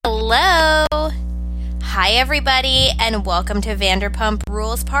Hi, everybody, and welcome to Vanderpump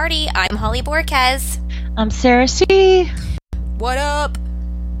Rules Party. I'm Holly Borquez. I'm Sarah C. What up?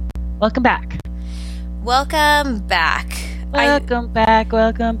 Welcome back. Welcome back. Welcome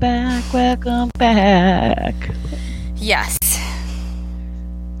back. Yes.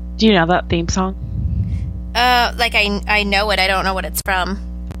 Do you know that theme song? I know it. I don't know what it's from.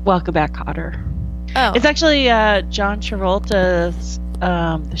 Welcome Back, Kotter. Oh. It's actually John Travolta's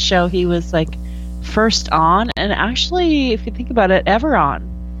the show he was like first on, and actually, if you think about it, ever on.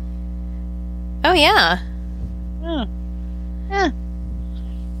 Oh, yeah. Yeah.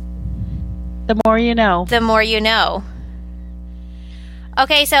 The more you know. The more you know.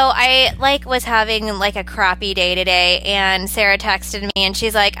 Okay, so I was having a crappy day today, and Sarah texted me, and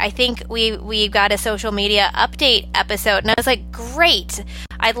she's like, I think we got a social media update episode. And I was like, great.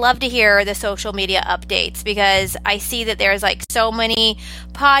 I'd love to hear the social media updates, because I see that there's so many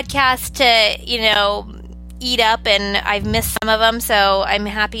podcasts to, eat up, and I've missed some of them. So I'm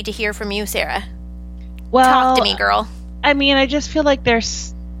happy to hear from you, Sarah. Well, talk to me, girl. I mean, I just feel like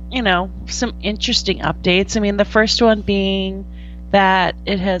there's, some interesting updates. I mean, the first one being that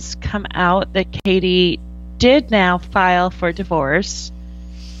it has come out that Katie did now file for divorce.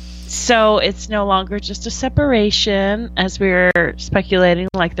 So it's no longer just a separation, as we were speculating,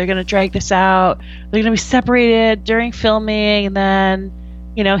 they're going to drag this out. They're going to be separated during filming, and then,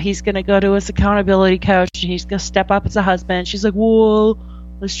 he's going to go to his accountability coach, and he's going to step up as a husband. She's like, whoa,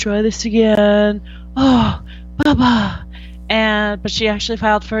 let's try this again. Oh, Baba. But she actually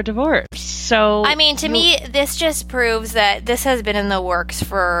filed for a divorce. So I mean, to me, this just proves that this has been in the works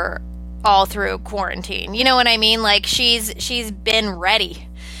for all through quarantine. You know what I mean? She's been ready.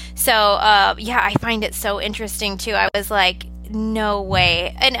 So yeah, I find it so interesting too. I was like, no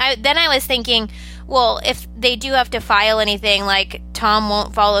way. And then I was thinking, well, if they do have to file anything, Tom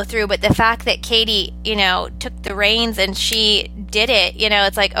won't follow through. But the fact that Katie, took the reins and she did it,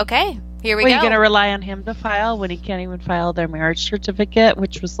 it's like, okay. Here we go. Are you going to rely on him to file when he can't even file their marriage certificate,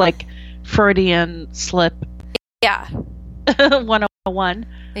 which was Freudian slip? Yeah. 101.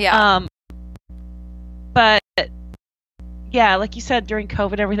 Yeah. But yeah, like you said, during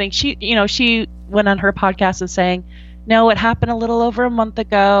COVID and everything, she went on her podcast and saying, no, it happened a little over a month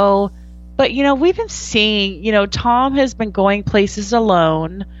ago. But, we've been seeing, Tom has been going places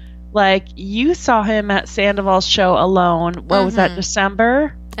alone. You saw him at Sandoval's show alone. What was that,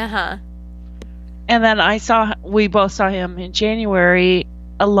 December? Uh-huh. And then we both saw him in January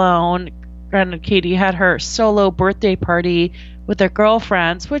alone. Granted, Katie had her solo birthday party with her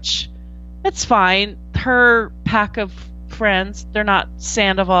girlfriends, which, it's fine. Her pack of friends, they're not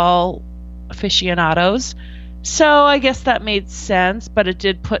Sandoval aficionados. So I guess that made sense, but it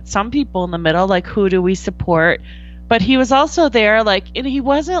did put some people in the middle, who do we support? But he was also there, and he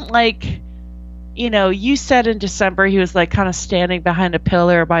wasn't you said in December he was kind of standing behind a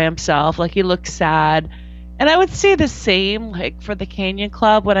pillar by himself, he looked sad. And I would say the same for the Canyon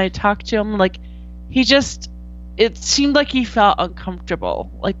Club. When I talked to him, it seemed like he felt uncomfortable,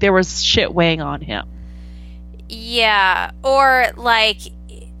 there was shit weighing on him. Yeah, or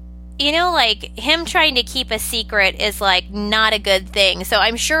him trying to keep a secret is not a good thing. So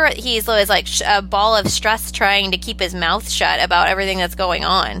I'm sure he's a ball of stress trying to keep his mouth shut about everything that's going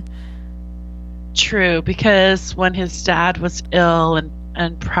on. True, because when his dad was ill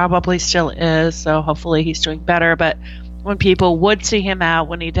and probably still is, so hopefully he's doing better, but when people would see him out,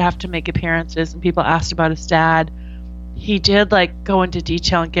 when he'd have to make appearances and people asked about his dad, he did go into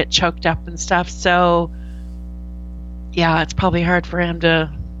detail and get choked up and stuff. So yeah, it's probably hard for him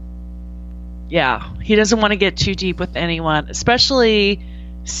to, he doesn't want to get too deep with anyone, especially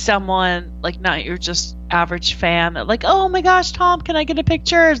someone not your just average fan that oh my gosh, Tom, can I get a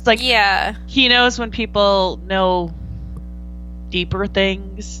picture? It's yeah, he knows when people know deeper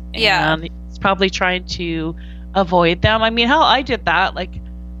things, and he's probably trying to avoid them. I mean, hell, I did that. I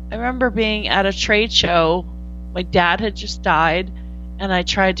remember being at a trade show, my dad had just died, and I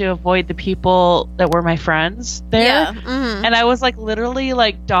tried to avoid the people that were my friends there. Yeah. Mm-hmm. And I was literally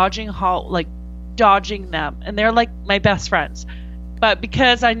dodging them, and they're my best friends. But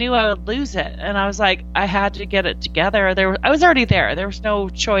because I knew I would lose it, and I was I had to get it together. I was already there. There was no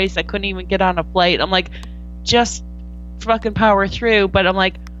choice. I couldn't even get on a flight. I'm just fucking power through. But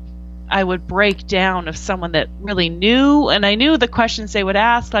I'm I would break down if someone that really knew, and I knew the questions they would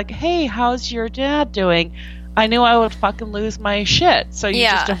ask, hey, how's your dad doing? I knew I would fucking lose my shit. So you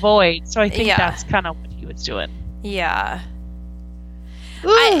just avoid. So I think that's kind of what he was doing. Yeah.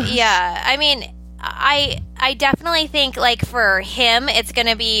 I mean, I definitely think for him it's going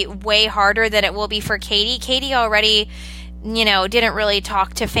to be way harder than it will be for Katie. Katie already didn't really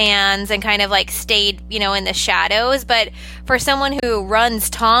talk to fans and kind of like stayed, in the shadows. But for someone who runs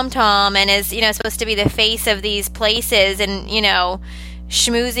TomTom and is, supposed to be the face of these places and,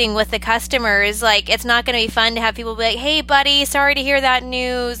 schmoozing with the customers, like, it's not going to be fun to have people be like, hey buddy, sorry to hear that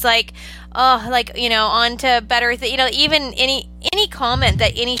news, like, oh, like, on to better even any comment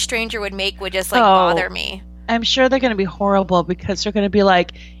that any stranger would make would just like bother me. I'm sure they're going to be horrible because they're going to be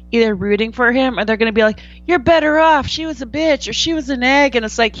like either rooting for him or they're going to be like, you're better off, she was a bitch or she was an egg, and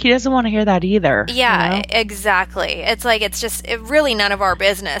it's like he doesn't want to hear that either. Yeah, exactly. It's like, it's just really none of our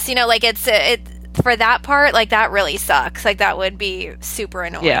business, like it's for that part, like, that really sucks. Like, that would be super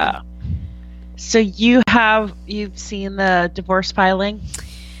annoying. Yeah. So you've seen the divorce filing?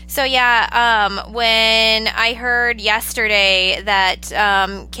 So yeah, when I heard yesterday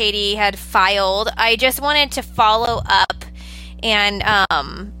that Katie had filed, I just wanted to follow up and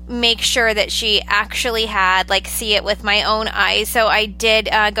make sure that she actually had, like, see it with my own eyes. So I did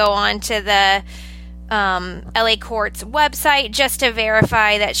go on to the LA Court's website just to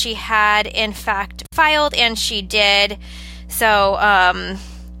verify that she had in fact filed, and she did. So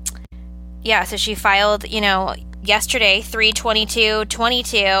so she filed, yesterday,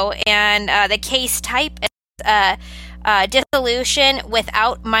 3/22/22, and the case type is dissolution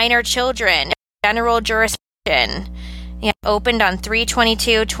without minor children, general jurisdiction. Yeah, opened on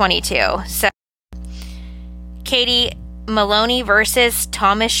 3/22/22. So Katie Maloney versus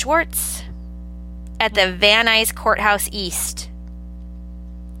Thomas Schwartz at the Van Nuys Courthouse East.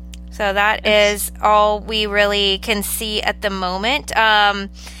 So that is all we really can see at the moment. And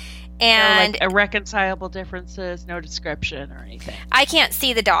like irreconcilable differences, no description or anything. I can't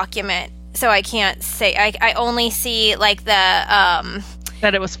see the document, so I can't say. I only see like the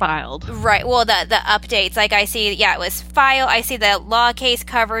that it was filed. Right. Well, the updates. Like, I see, it was filed. I see the law case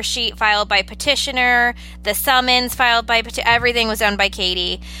cover sheet filed by petitioner, the summons filed by everything was done by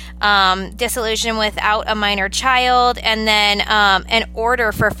Katie. Dissolution without a minor child, and then an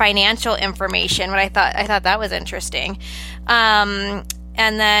order for financial information. What I thought that was interesting. And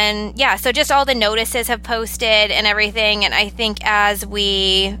then so just all the notices have posted and everything. And I think as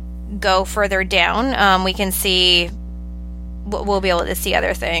we go further down, we can see. We'll be able to see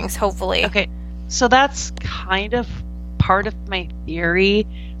other things, hopefully. Okay, so that's kind of part of my theory.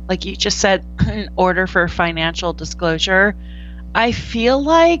 Like you just said, in order for financial disclosure, I feel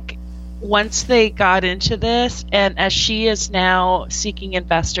like once they got into this, and as she is now seeking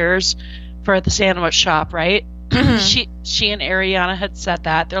investors for the sandwich shop, right? She and Ariana had said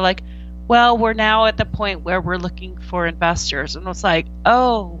that. They're like, well, we're now at the point where we're looking for investors. And it's like,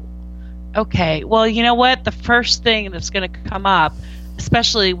 oh, okay, well, you know what? The first thing that's going to come up,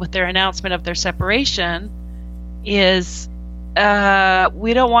 especially with their announcement of their separation, is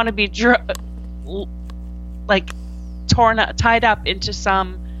we don't want to be tied up into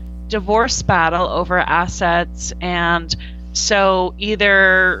some divorce battle over assets. And so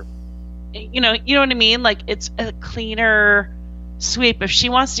either, you know what I mean? Like, it's a cleaner sweep. If she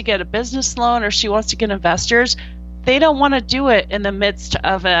wants to get a business loan or she wants to get investors, they don't want to do it in the midst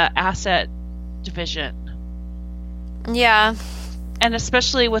of an asset division. Yeah. And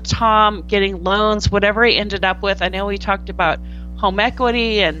especially with Tom getting loans, whatever he ended up with. I know we talked about home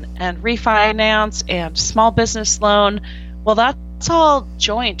equity and refinance and small business loan. Well, that's all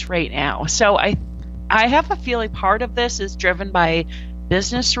joint right now. So I have a feeling part of this is driven by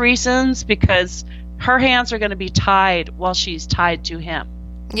business reasons, because her hands are going to be tied while she's tied to him.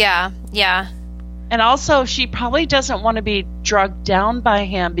 Yeah. And also, she probably doesn't want to be drugged down by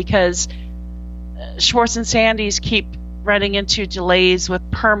him, because Schwartz and Sandys keep running into delays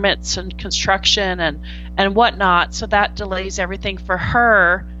with permits and construction and whatnot. So that delays everything for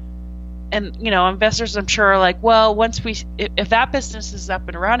her. And, investors, I'm sure, are like, well, if that business is up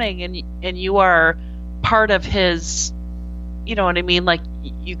and running and you are part of his, you know what I mean? Like,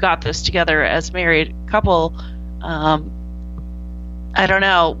 you got this together as married couple, I don't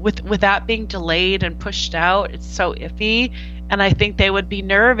know, with that being delayed and pushed out, it's so iffy. And I think they would be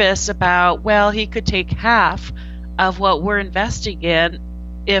nervous about, well, he could take half of what we're investing in.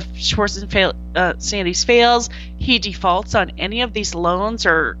 If Schwartz and Sandys fails, he defaults on any of these loans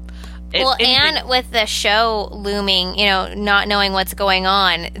or... Well, and with the show looming, not knowing what's going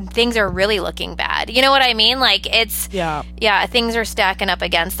on, things are really looking bad. You know what I mean? Like, it's... Yeah, things are stacking up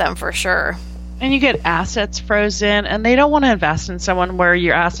against them for sure. And you get assets frozen, and they don't want to invest in someone where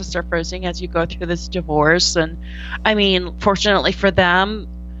your assets are frozen as you go through this divorce. And I mean, fortunately for them,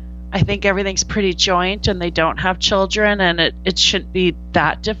 I think everything's pretty joint and they don't have children, and it shouldn't be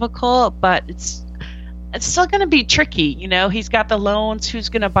that difficult. But it's still going to be tricky. You know, he's got the loans. Who's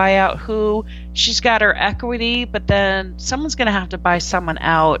going to buy out who? She's got her equity, but then someone's going to have to buy someone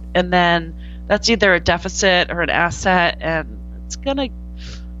out. And then that's either a deficit or an asset. And it's going to,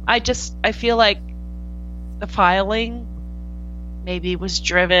 I feel like the filing maybe was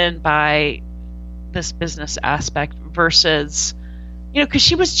driven by this business aspect versus, you know, because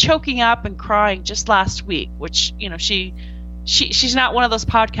she was choking up and crying just last week, which, you know, she's not one of those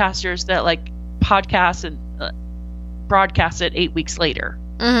podcasters that like podcasts and broadcast it 8 weeks later,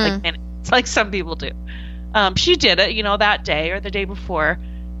 like some people do. She did it, you know, that day or the day before.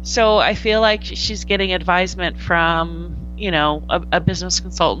 So I feel like she's getting advisement from, you know, a business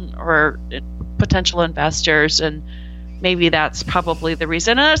consultant or potential investors, and maybe that's probably the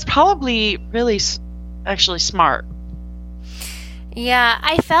reason. And it's probably really actually smart. Yeah,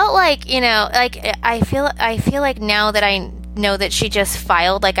 I felt like, you know, like I feel like now that I know that she just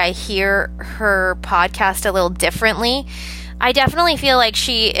filed, like I hear her podcast a little differently. I definitely feel like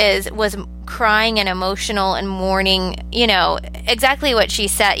she was crying and emotional and mourning, you know, exactly what she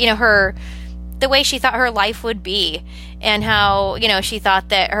said, you know, the way she thought her life would be, and how, you know, she thought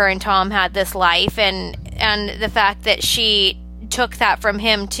that her and Tom had this life, and the fact that she took that from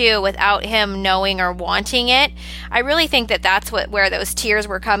him too without him knowing or wanting it. I really think that that's where those tears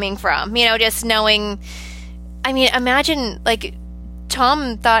were coming from, you know, just knowing. I mean, imagine, like,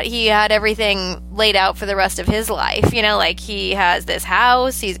 Tom thought he had everything laid out for the rest of his life, you know, like he has this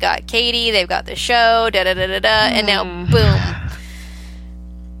house, he's got Katie, they've got the show, and now boom.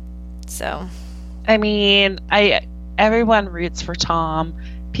 So, I mean, everyone roots for Tom.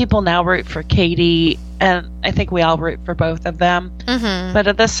 People now root for Katie, and I think we all root for both of them. Mm-hmm. But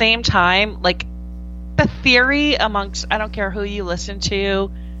at the same time, like, the theory amongst, I don't care who you listen to,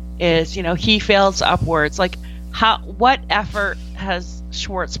 is, you know, he fails upwards. Like, what effort has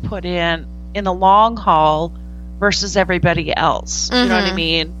Schwartz put in the long haul versus everybody else? Mm-hmm. You know what I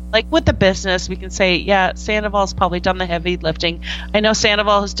mean? Like with the business, we can say, yeah, Sandoval's probably done the heavy lifting. I know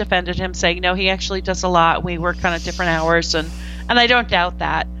Sandoval has defended him, saying, no, he actually does a lot. We work kind of different hours, and I don't doubt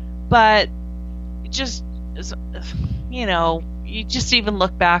that. But just, you know, you just even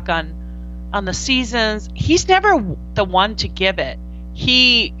look back on the seasons, he's never the one to give it.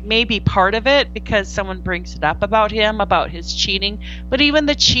 He may be part of it because someone brings it up about him, about his cheating. But even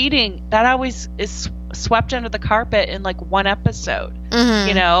the cheating, that always is swept under the carpet in like one episode,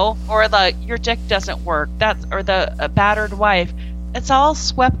 you know, or the your dick doesn't work, or the battered wife. It's all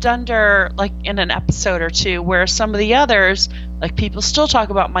swept under like in an episode or two, where some of the others, like people still talk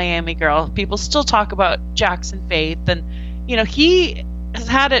about Miami Girl, people still talk about Jackson Faith, and you know, he has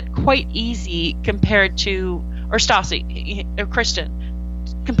had it quite easy compared to, or Stassi, or Kristen,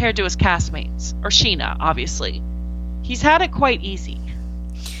 compared to his castmates, or Sheena, obviously. He's had it quite easy.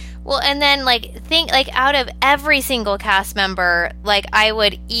 Well, and then, like, think, like, out of every single cast member, like, I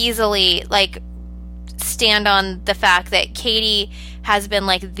would easily, like, stand on the fact that Katie has been,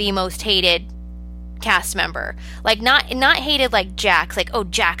 like, the most hated cast member. Like, not hated like Jax, like, oh,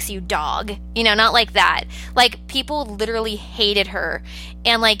 Jax, you dog. You know, not like that. Like, people literally hated her.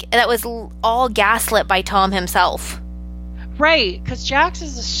 And, like, that was all gaslit by Tom himself. Right, because Jax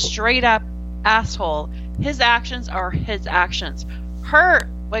is a straight-up asshole. His actions are his actions.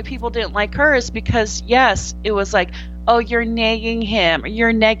 Why people didn't like her is because, yes, it was like, oh, you're nagging him, or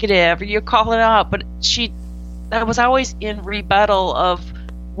you're negative, or you're calling out, but that was always in rebuttal of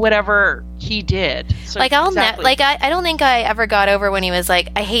whatever he did. So like, I don't think I ever got over when he was like,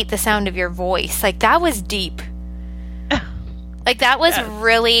 I hate the sound of your voice. Like, that was deep. Like, that was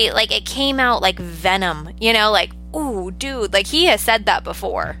really, like, it came out like venom, you know, like, ooh, dude, like, he has said that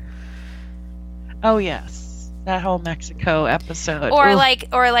before. Oh, yes. That whole Mexico episode. Or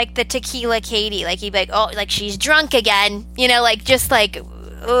like the Tequila Katie, like, he'd be like, oh, like, she's drunk again, you know, like, just like,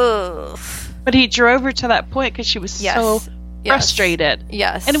 ugh. But he drove her to that point because she was so frustrated.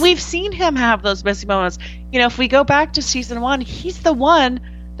 Yes. And we've seen him have those messy moments. You know, if we go back to season 1, he's the one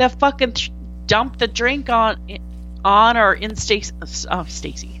that fucking dumped the drink on or in Stacey's face.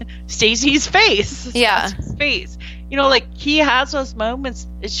 Yeah. Stacey's face. You know, like, he has those moments.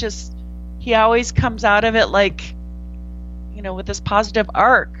 It's just, he always comes out of it like, you know, with this positive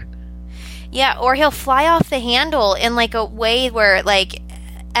arc. Yeah, or he'll fly off the handle in like a way where like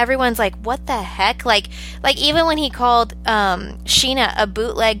everyone's like, what the heck? Like even when he called Sheena a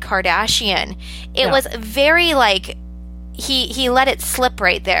bootleg Kardashian, it was very like, he let it slip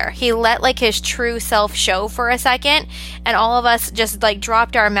right there. He let like his true self show for a second, and all of us just like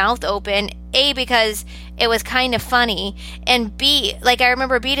dropped our mouth open, A, because it was kind of funny, and B, like, I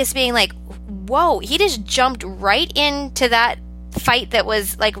remember B just being like, whoa, he just jumped right into that fight that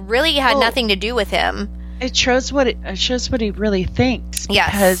was like really had nothing to do with him. it shows what he really thinks.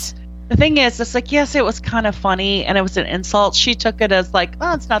 Yes. Because the thing is, it's like, yes, it was kind of funny and it was an insult. She took it as like,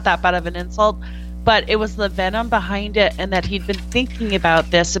 oh, it's not that bad of an insult. But it was the venom behind it, and that he'd been thinking about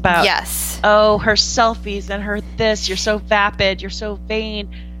this, about, yes, oh, her selfies and her this, you're so vapid, you're so vain.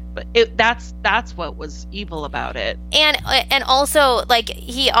 But that's what was evil about it. And also, like,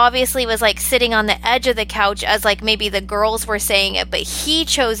 he obviously was, like, sitting on the edge of the couch as, like, maybe the girls were saying it, but he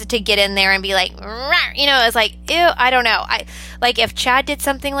chose to get in there and be like, you know, it's like, ew, I don't know. Like, if Chad did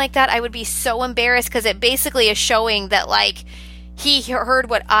something like that, I would be so embarrassed, because it basically is showing that, like, he heard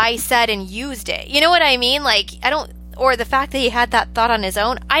what I said and used it. You know what I mean? Like, or the fact that he had that thought on his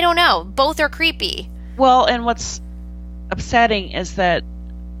own, I don't know. Both are creepy. Well, and what's upsetting is that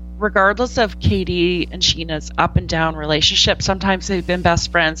regardless of Katie and Sheena's up and down relationship, sometimes they've been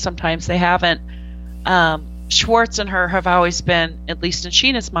best friends, sometimes they haven't. Schwartz and her have always been, at least in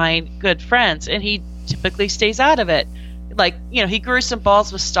Sheena's mind, good friends, and he typically stays out of it. Like, you know, he grew some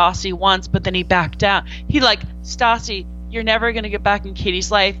balls with Stassi once, but then he backed down. He like, Stassi, you're never going to get back in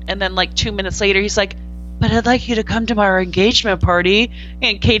Katie's life. And then like 2 minutes later, he's like, but I'd like you to come to our engagement party.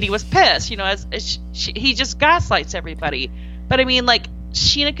 And Katie was pissed, you know, as he just gaslights everybody. But I mean, like,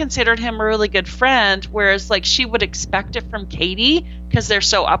 Sheena considered him a really good friend, whereas like she would expect it from Katie because they're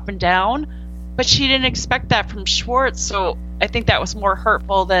so up and down, but she didn't expect that from Schwartz. So I think that was more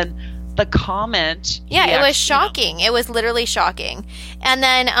hurtful than the comment. Yeah, it was shocking. You know. It was literally shocking. And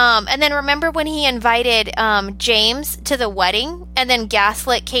then remember when he invited James to the wedding and then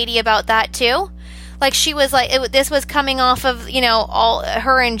gaslit Katie about that too? Like, she was like, this was coming off of, you know, all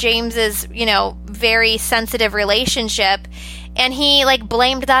her and James's, you know, very sensitive relationship. And he, like,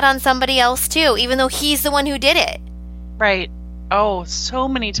 blamed that on somebody else, too, even though he's the one who did it. Right. Oh, so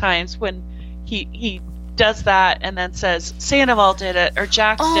many times when he does that and then says, Sandoval did it, or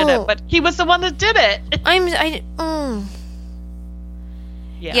Jax did it, but he was the one that did it.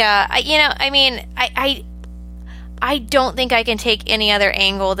 Yeah, you know, I mean, I don't think I can take any other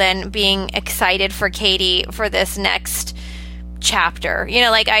angle than being excited for Katie for this next chapter. You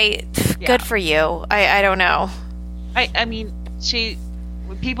know, like, good for you. I don't know. I mean,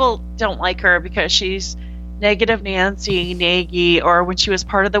 people don't like her because she's negative Nancy, Nagy, or when she was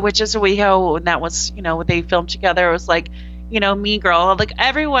part of the Witches of WeHo, and that was, you know, they filmed together, it was like, you know, Mean Girl. Like,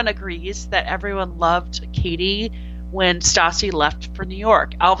 everyone agrees that everyone loved Katie when Stassi left for New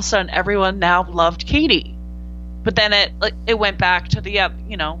York. All of a sudden, everyone now loved Katie. But then it went back to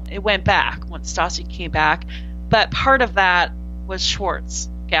it went back when Stassi came back. But part of that was Schwartz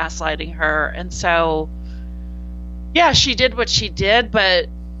gaslighting her, and so, yeah, she did what she did, but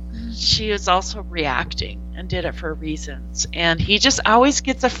she was also reacting and did it for reasons. And he just always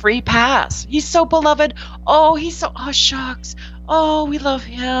gets a free pass. He's so beloved. Oh, shucks. Oh, we love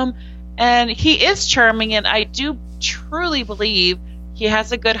him. And he is charming, and I do truly believe he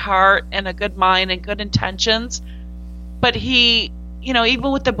has a good heart and a good mind and good intentions. But he, you know,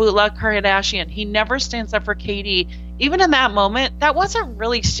 even with the bootleg Kardashian, he never stands up for Katie. Even in that moment, that wasn't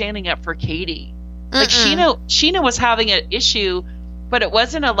really standing up for Katie. Like, Sheena was having an issue, but it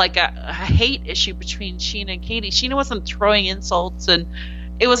wasn't a hate issue between Sheena and Katie. Sheena wasn't throwing insults, and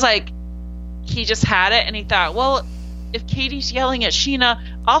it was like he just had it, and he thought, well, if Katie's yelling at Sheena,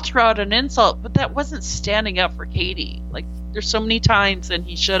 I'll throw out an insult. But that wasn't standing up for Katie. Like, there's so many times, and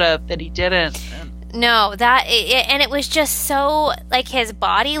he should have, that he didn't. No, and it was just so, like, his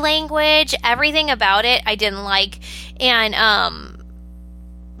body language, everything about it, I didn't like. And,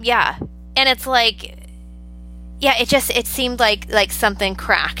 yeah. And it's like, yeah, it seemed like something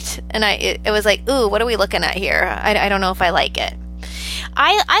cracked. And it was like, ooh, what are we looking at here? I don't know if I like it.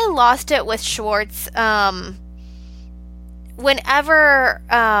 I lost it with Schwartz, whenever,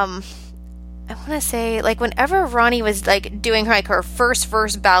 I want to say, like, whenever Ronnie was, like, doing her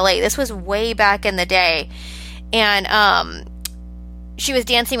first ballet, this was way back in the day, and she was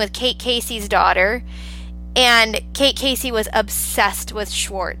dancing with Kate Casey's daughter, and Kate Casey was obsessed with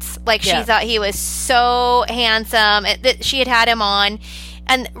Schwartz. Like, she thought he was so handsome. She had him on,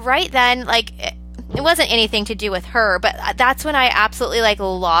 and right then, like, it wasn't anything to do with her, but that's when I absolutely, like,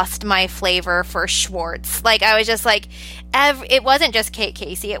 lost my flavor for Schwartz. Like, I was just like, it wasn't just Kate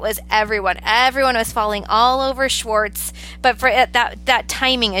Casey, it was everyone. Everyone was falling all over Schwartz, but for that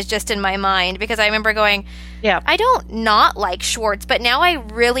timing is just in my mind, because I remember going, I don't not like Schwartz, but now I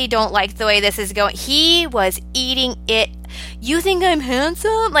really don't like the way this is going. He was eating it. You think I'm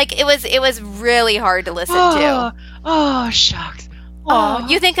handsome? Like, it was really hard to listen to. Oh, shucks. Oh,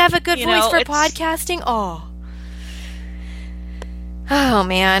 you think I have a good voice for podcasting? Oh,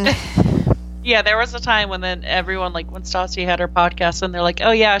 man. Yeah, there was a time when then everyone, like when Stassi had her podcast, and they're like,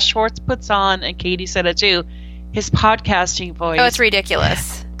 "Oh yeah, Schwartz puts on," and Katie said it too, his podcasting voice. Oh, it's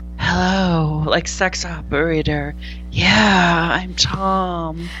ridiculous. Hello, like sex operator. Yeah, I'm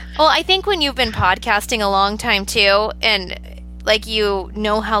Tom. Well, I think when you've been podcasting a long time too, and like you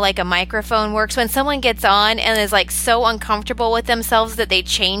know how like a microphone works, when someone gets on and is like so uncomfortable with themselves that they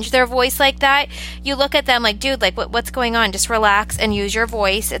change their voice like that, you look at them like, dude, like what's going on? Just relax and use your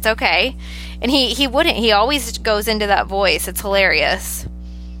voice. It's okay. And he wouldn't. He always goes into that voice. It's hilarious.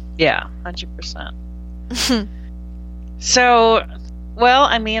 Yeah, 100%. So, well,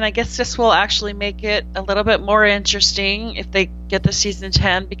 I mean, I guess this will actually make it a little bit more interesting if they get the season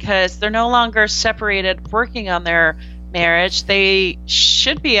 10, because they're no longer separated working on their marriage. They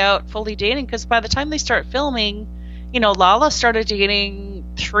should be out fully dating, because by the time they start filming, Lala started dating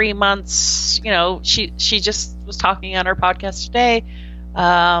 3 months. She just was talking on her podcast today.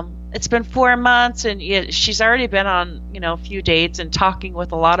 It's been 4 months, and she's already been on a few dates and talking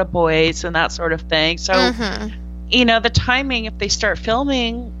with a lot of boys and that sort of thing. So the timing, if they start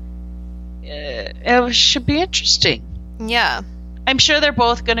filming, it should be interesting. Yeah, I'm sure they're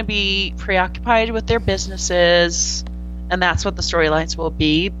both going to be preoccupied with their businesses, and that's what the storylines will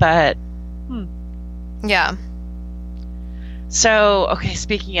be, but yeah. So, okay,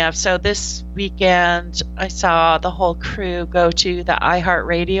 speaking of, so this weekend I saw the whole crew go to the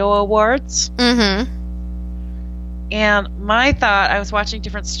iHeartRadio Awards. And my thought, I was watching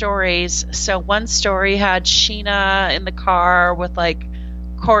different stories. So one story had Sheena in the car with like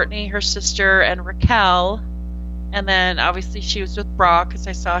Courtney, her sister, and Raquel. And then obviously she was with Brock, because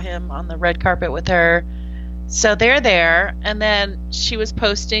I saw him on the red carpet with her. So they're there. And then she was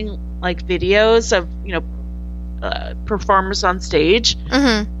posting like videos of, performers on stage,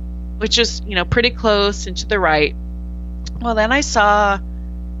 which is, pretty close and to the right. Well, then I saw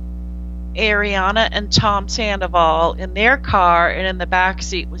Ariana and Tom Sandoval in their car, and in the back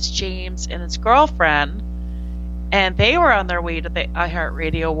seat was James and his girlfriend, and they were on their way to the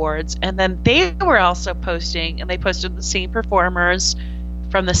iHeartRadio Awards. And then they were also posting, and they posted the same performers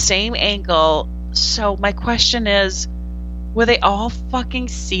from the same angle. So my question is, were they all fucking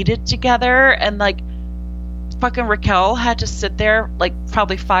seated together, and like fucking Raquel had to sit there like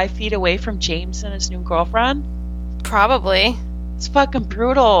probably 5 feet away from James and his new girlfriend? Probably. It's fucking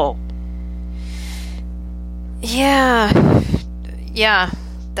brutal. Yeah,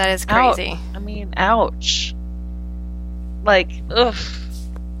 that is crazy. I mean, ouch. Like, ugh.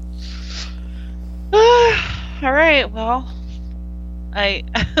 All right, well, I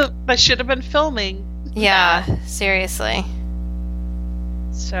should have been filming. Yeah, seriously.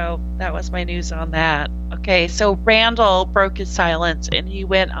 So that was my news on that. Okay, so Randall broke his silence, and he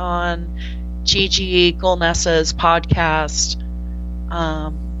went on Gigi Golnessa's podcast.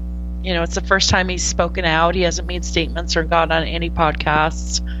 It's the first time he's spoken out. He hasn't made statements or gone on any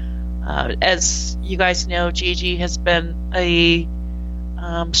podcasts. As you guys know, Gigi has been a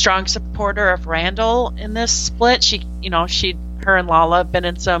strong supporter of Randall in this split. Her and Lala have been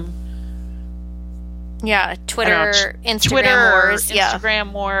in some Twitter,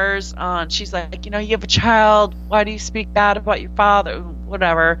 Instagram wars. She's like, you have a child. Why do you speak bad about your father?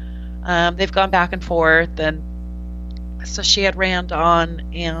 Whatever. They've gone back and forth, and so she had Rand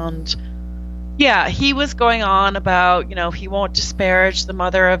on, and he was going on about, he won't disparage the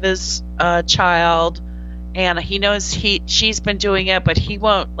mother of his child, and he knows she's been doing it, but he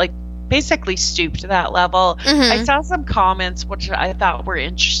won't basically stoop to that level. I saw some comments which I thought were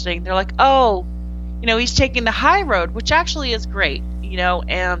interesting. They're like, oh, he's taking the high road, which actually is great,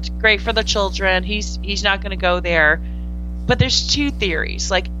 and great for the children. He's not going to go there. But there's two theories.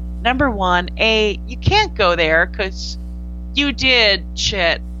 Like, number one, you can't go there because you did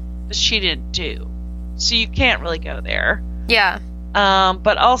shit that she didn't do. So you can't really go there. Yeah.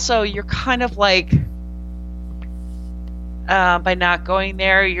 But also, you're kind of like, by not going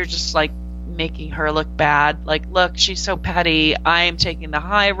there, you're just like making her look bad. Like, look, she's so petty. I'm taking the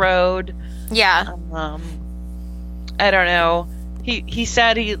high road. Yeah. I don't know. He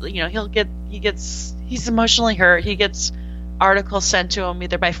said he's emotionally hurt. He gets articles sent to him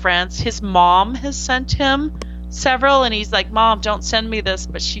either by friends. His mom has sent him several, and he's like, Mom, don't send me this,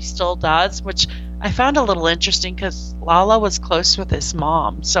 but she still does, which I found a little interesting because Lala was close with his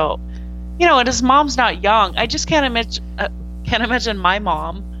mom. So, and his mom's not young. I just can't imagine my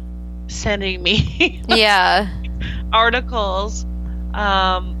mom sending me articles.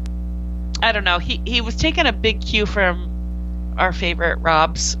 I don't know. He was taking a big cue from our favorite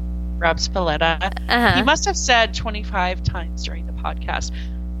Rob Spalletta. He must have said 25 times during the podcast,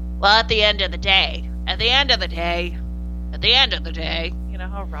 well, at the end of the day, know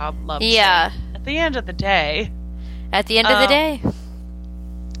how Rob loves Yeah. saying, at the end of the day. At the end of the day.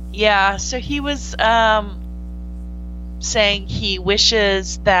 Yeah, so he was saying he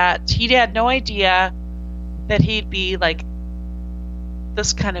wishes that he had no idea that he'd be like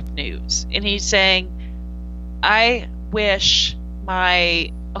this kind of news. And he's saying, I wish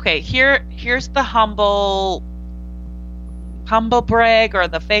here's the humble brag or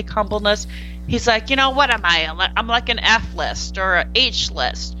the fake humbleness. He's like, you know, what am I? I'm like an F list or an H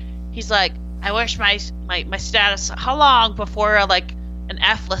list. He's like, I wish my status, how long before like an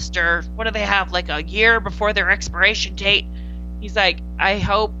F lister, what do they have, like a year before their expiration date? He's like, I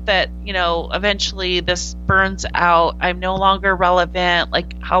hope that, you know, eventually this burns out. I'm no longer relevant.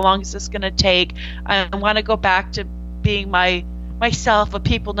 Like, how long is this going to take? I want to go back to being myself, of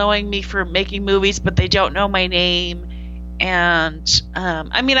people knowing me for making movies, but they don't know my name. And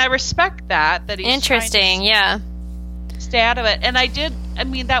I mean, I respect that he's interesting. Yeah. Stay out of it. And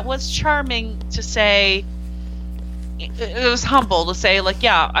that was charming to say. It was humble to say, like,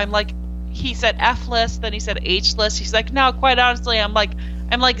 yeah, I'm like, he said F list, then he said H list. He's like, no, quite honestly, I'm like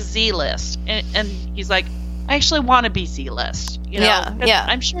Z list. And he's like, I actually want to be Z list. You know? Yeah.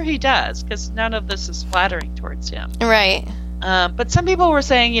 I'm sure he does, because none of this is flattering towards him. Right. But some people were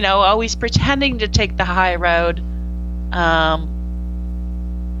saying, you know, he's pretending to take the high road.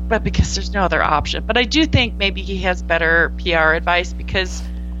 But because there's no other option. But I do think maybe he has better PR advice, because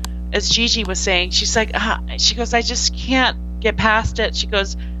as Gigi was saying, she's like, she goes, I just can't get past it. She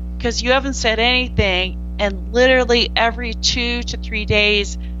goes, because you haven't said anything, and literally every 2 to 3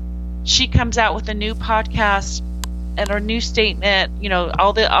 days, she comes out with a new podcast and a new statement. You know,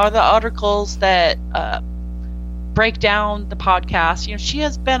 all the articles that break down the podcast. You know, she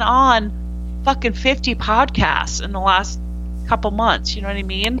has been on fucking 50 podcasts in the last couple months. You know what I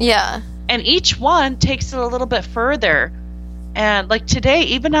mean? Yeah. And each one takes it a little bit further. And like today,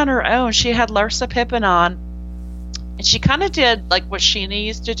 even on her own, she had Larsa Pippen on, and she kind of did like what Sheena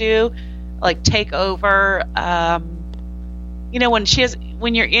used to do, like take over. You know,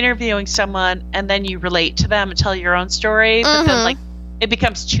 when you're interviewing someone and then you relate to them and tell your own story, but then like it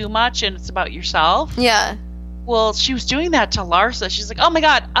becomes too much and it's about yourself. Yeah. Well, she was doing that to Larsa. She's like, oh my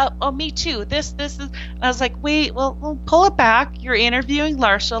God, oh, me too. This is. And I was like, wait, well, pull it back. You're interviewing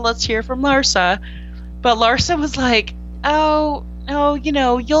Larsa. Let's hear from Larsa. But Larsa was like, oh, no, you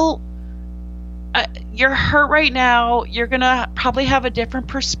know, you're hurt right now. You're going to probably have a different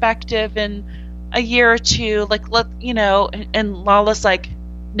perspective in a year or two. Like, you know, and Lala's like,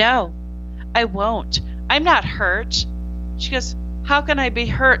 no, I won't. I'm not hurt. She goes, how can I be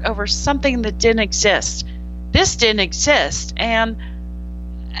hurt over something that didn't exist? This didn't exist. And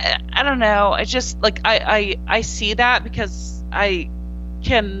I don't know. I just like, I see that because I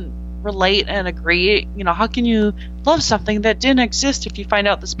can relate and agree. You know, how can you love something that didn't exist if you find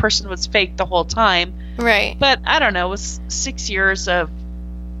out this person was fake the whole time? Right. But I don't know. It was 6 years of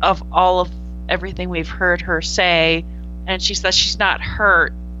all of everything we've heard her say, and she says she's not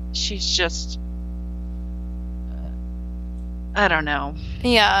hurt. She's just, I don't know.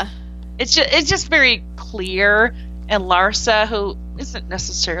 Yeah. It's just very clear. And Larsa, who isn't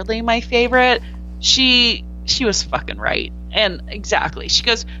necessarily my favorite, she was fucking right. And exactly. She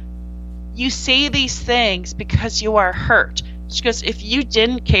goes, you say these things because you are hurt. She goes, if you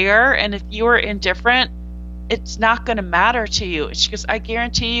didn't care and if you were indifferent, it's not going to matter to you. She goes, I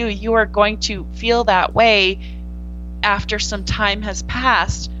guarantee you are going to feel that way after some time has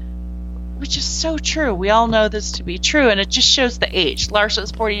passed, which is so true. We all know this to be true, and it just shows the age.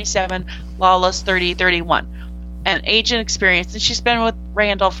 Larsa's 47, Lala's 30, 31. And age and experience, and she's been with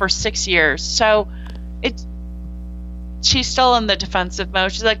Randall for 6 years. So she's still in the defensive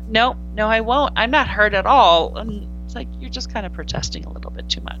mode. She's like, no, I won't. I'm not hurt at all. And it's like, you're just kind of protesting a little bit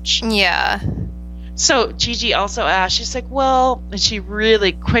too much. Yeah. So Gigi also asked, she's like, well, and she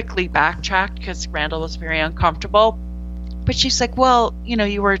really quickly backtracked because Randall was very uncomfortable. But she's like, well, you know,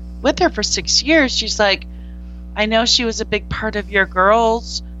 you were with her for 6 years. She's like, I know she was a big part of your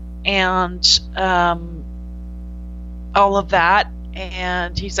girls and all of that.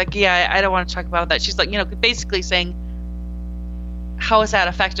 And he's like, yeah, I don't want to talk about that. She's like, you know, basically saying, how has that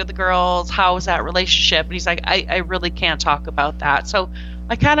affected the girls? How is that relationship? And he's like, I really can't talk about that. So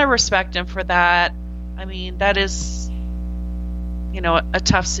I kind of respect him for that. I mean, that is, you know, a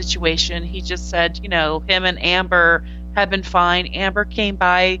tough situation. He just said, you know, him and Amber have been fine. Amber came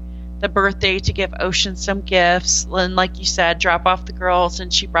by the birthday to give Ocean some gifts. And like you said, drop off the girls,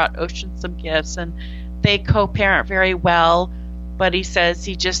 and she brought Ocean some gifts. And they co-parent very well. But he says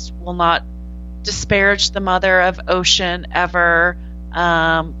he just will not disparage the mother of Ocean ever.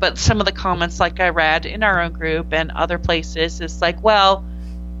 But some of the comments, like I read in our own group and other places, is like, well,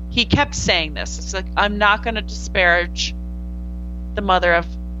 he kept saying this. It's like, I'm not going to disparage the mother of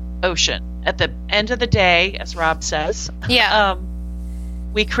Ocean. At the end of the day, as Rob says,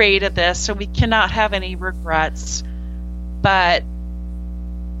 we created this, so we cannot have any regrets. But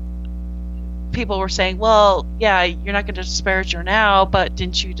people were saying, well, yeah, you're not going to disparage her now, but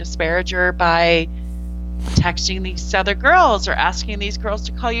didn't you disparage her by texting these other girls or asking these girls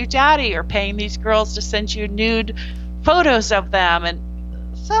to call you daddy or paying these girls to send you nude photos of them? And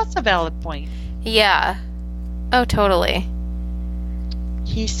so that's a valid point. Yeah. Oh, totally.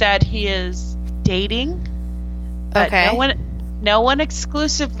 He said he is dating, but okay. no one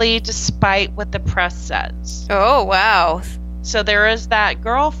exclusively, despite what the press says. Oh, wow. So there is that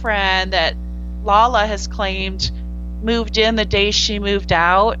girlfriend that Lala has claimed moved in the day she moved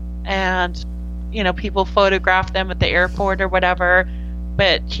out, and people photographed them at the airport or whatever,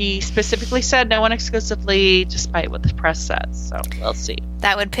 but he specifically said no one exclusively, despite what the press says. So we'll see.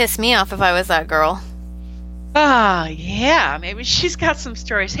 That would piss me off if I was that girl. Yeah, maybe she's got some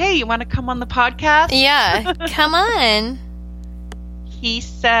stories. Hey, you want to come on the podcast? Yeah, come on. He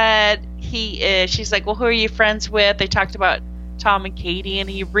said he is. She's like, well, who are you friends with? They talked about Tom and Katie, and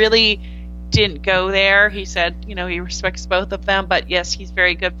he really didn't go there. He said, he respects both of them, but yes, he's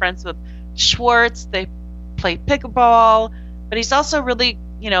very good friends with Schwartz. They play pickleball, but he's also really,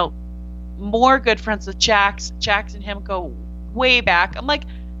 more good friends with Jax. Jax and him go way back. I'm like,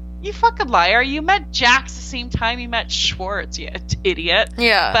 you fucking liar. You met Jax the same time you met Schwartz, you idiot.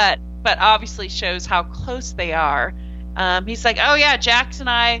 Yeah. But obviously shows how close they are. He's like, oh yeah, Jax and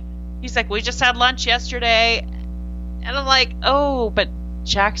I, he's like, we just had lunch yesterday. And I'm like, oh, but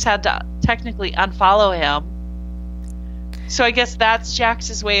Jax had to technically unfollow him. So I guess that's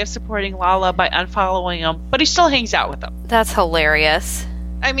Jax's way of supporting Lala by unfollowing him, but he still hangs out with him. That's hilarious.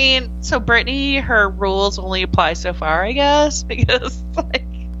 I mean, so Brittany, her rules only apply so far, I guess, because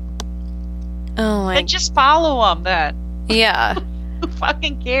oh my, just follow him then. Yeah. Who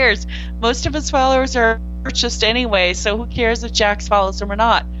fucking cares? Most of his followers are purchased anyway, so who cares if Jax follows him or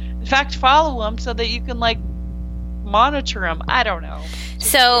not? In fact, follow him so that you can monitor him. I don't know.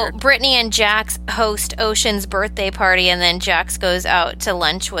 So Brittany and Jax host Ocean's birthday party, and then Jax goes out to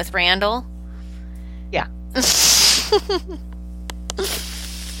lunch with Randall. Yeah.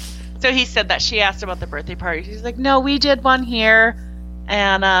 So he said that she asked about the birthday party. He's like, no, we did one here,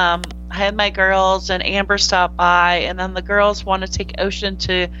 and I had my girls, and Amber stopped by, and then the girls want to take Ocean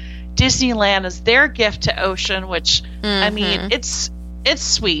to Disneyland as their gift to Ocean, which, I mean, it's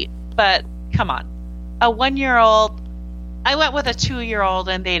sweet, but come on. A 1-year-old, I went with a 2-year-old,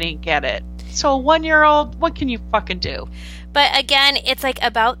 and they didn't get it. So a 1-year-old, what can you fucking do? But again, it's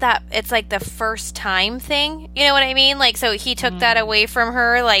about that, it's the first time thing. You know what I mean? So he took that away from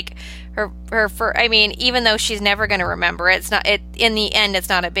her, I mean, even though she's never going to remember it, in the end, it's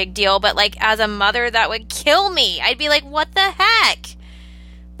not a big deal. But as a mother, that would kill me. I'd be like, what the heck?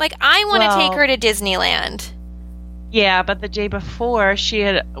 I want to take her to Disneyland. Yeah, but the day before, she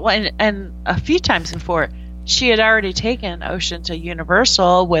had, and a few times before, she had already taken Ocean to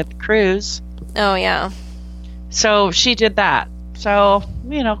Universal with Cruise. Oh, yeah. So she did that. So,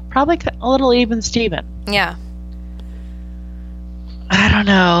 probably a little even Steven. Yeah. I don't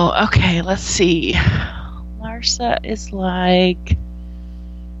know. Okay, let's see. Larsa is like,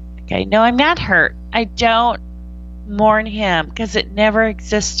 okay, no, I'm not hurt. I don't mourn him because it never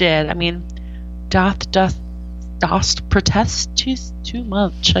existed. I mean, dost protest too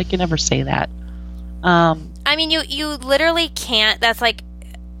much. I can never say that. I mean, you literally can't. That's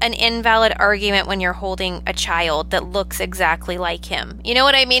an invalid argument when you're holding a child that looks exactly like him. You know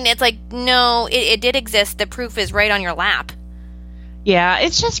what I mean? It's no, it did exist. The proof is right on your lap. Yeah,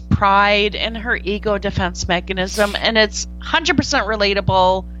 it's just pride and her ego defense mechanism, and it's 100%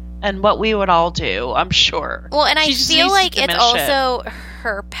 relatable and what we would all do, I'm sure. Well, and I feel like it's also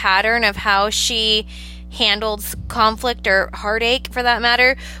her pattern of how she handles conflict or heartache, for that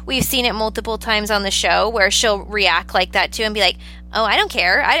matter. We've seen it multiple times on the show where she'll react like that too and be like, oh, I don't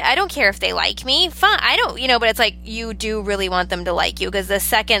care. I don't care if they like me. Fine. I don't, but it's you do really want them to like you, because the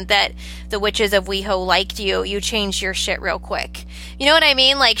second that the witches of WeHo liked you, you changed your shit real quick. You know what I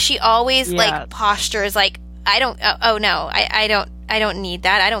mean? She always postures I don't, oh no, I don't need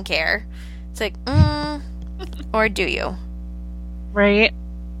that. I don't care. It's or do you? Right?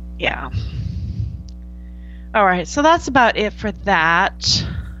 Yeah. All right, so that's about it for that.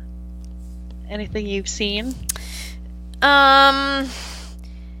 Anything you've seen? I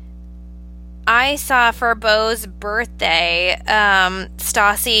saw for Beau's birthday,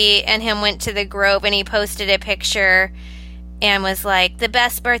 Stassi and him went to the Grove, and he posted a picture and was like, the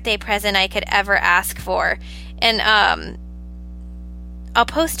best birthday present I could ever ask for. And I'll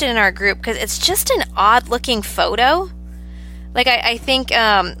post it in our group because it's just an odd looking photo. Like I think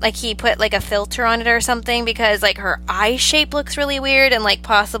like he put like a filter on it or something because like her eye shape looks really weird and like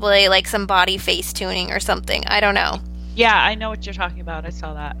possibly like some body face tuning or something. I don't know. Yeah, I know what you're talking about. I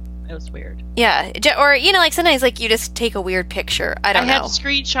saw that. It was weird. Yeah, or you know, like sometimes like you just take a weird picture. I don't know. I had a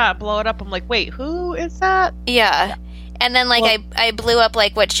screenshot, blow it up. I'm like, wait, who is that? Yeah. And then like I blew up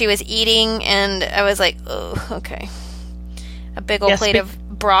like what she was eating, and I was like, oh, okay, a big old plate of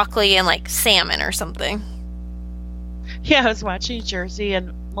broccoli and like salmon or something. Yeah, I was watching Jersey,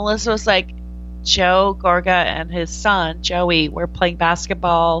 and Melissa was like, Joe Gorga and his son, Joey, were playing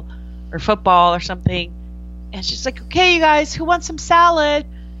basketball or football or something. And she's like, okay, you guys, who wants some salad?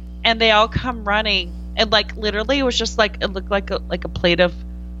 And they all come running. And, like, literally it was just, like, it looked like a plate of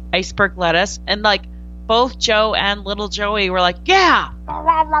iceberg lettuce. And, like, both Joe and little Joey were like, yeah.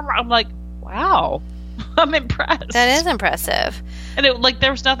 I'm like, wow. I'm impressed. That is impressive. And, it like, there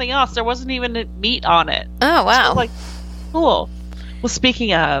was nothing else. There wasn't even meat on it. Oh, wow. So, like, cool. Well,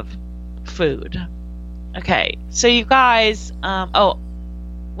 speaking of food, okay, so you guys,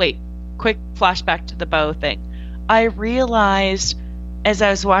 quick flashback to the bow thing. I realized as I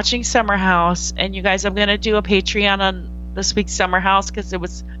was watching Summer House, and you guys, I'm going to do a Patreon on this week's Summer House because it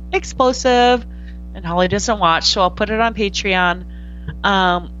was explosive and Holly doesn't watch, so I'll put it on Patreon.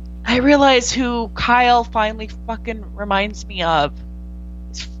 I realized who Kyle finally fucking reminds me of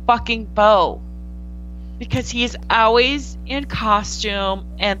is fucking Bo. Because he's always in costume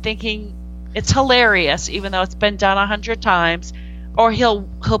and thinking it's hilarious, even though it's been done 100 times. Or he'll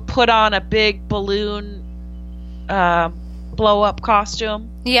put on a big balloon blow up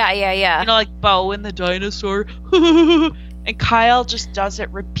costume. Yeah. You know, like Bo in the dinosaur. And Kyle just does it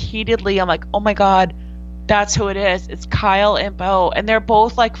repeatedly. I'm like, oh my god, that's who it is. It's Kyle and Bo. And they're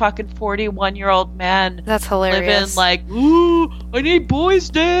both like fucking 41-year-old men. That's hilarious. Living like, ooh, I need boys'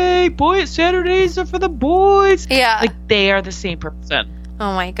 day. Saturdays are for the boys. Yeah. Like, they are the same person.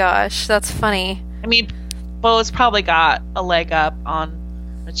 Oh my gosh, that's funny. I mean, Bo's probably got a leg up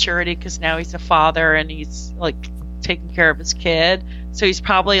on maturity because now he's a father and he's like taking care of his kid. So he's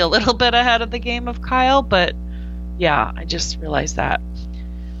probably a little bit ahead of the game of Kyle. But yeah, I just realized that.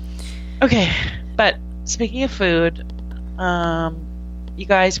 Okay, but speaking of food, you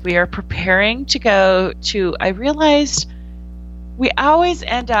guys, we are preparing to go to, I realized we always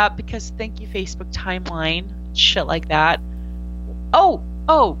end up, because thank you Facebook timeline, shit like that. Oh,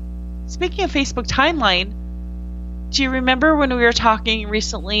 speaking of Facebook timeline, do you remember when we were talking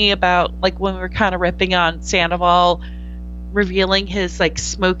recently about, like, when we were kind of ripping on Sandoval revealing his, like,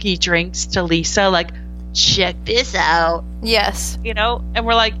 smoky drinks to Lisa, like, check this out. Yes. You know, and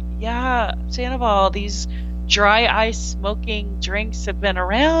we're like, yeah, Sandoval, these dry ice smoking drinks have been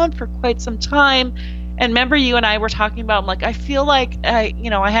around for quite some time. And remember, you and I were talking about, I'm like, I feel like, I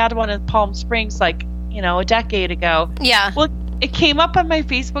had one in Palm Springs, like, a decade ago. Yeah. Well, it came up on my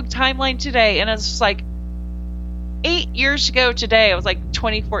Facebook timeline today, and it's just like 8 years ago today. It was like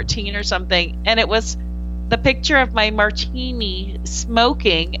 2014 or something, and it was the picture of my martini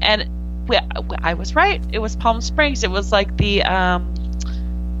smoking, and I was right. It was Palm Springs. It was like the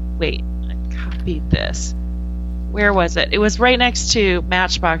wait, I copied this. Where was it? It was right next to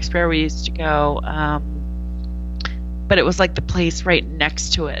Matchbox where we used to go. But it was like the place right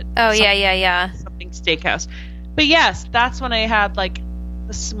next to it. Oh, yeah. Something steakhouse. But yes, that's when I had like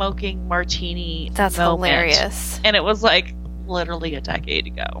the smoking martini. That's moment. hilarious. And it was like literally a decade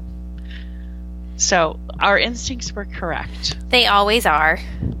ago. So our instincts were correct. They always are.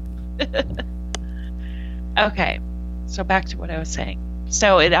 Okay, so back to what I was saying.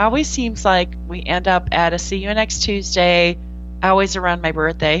 So it always seems like we end up at a see you next Tuesday, always around my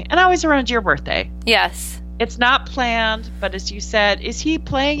birthday, and always around your birthday. Yes. It's not planned, but as you said, is he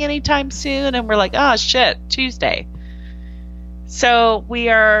playing anytime soon? And we're like, oh shit, Tuesday. So we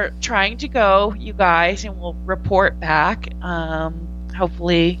are trying to go, you guys, and we'll report back.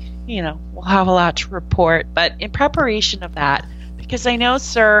 Hopefully, we'll have a lot to report. But in preparation of that, because I know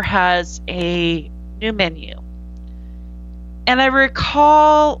Sir has a new menu. And I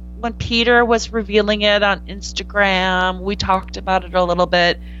recall when Peter was revealing it on Instagram, we talked about it a little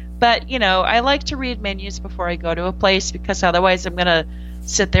bit. But, I like to read menus before I go to a place because otherwise I'm going to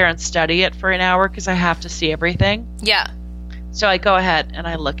sit there and study it for an hour because I have to see everything. Yeah. So I go ahead and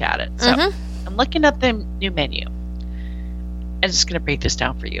I look at it. So I'm looking at the new menu. I'm just going to break this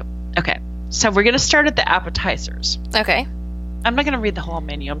down for you. Okay. So we're going to start at the appetizers. Okay. I'm not going to read the whole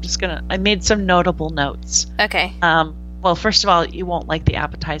menu. I made some notable notes. Okay. Well, first of all, you won't like the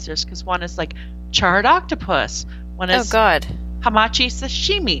appetizers because one is like charred octopus. One is hamachi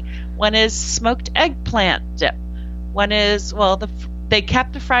sashimi. One is smoked eggplant dip. One is, the They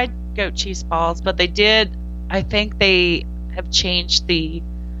kept the fried goat cheese balls, but I think they have changed the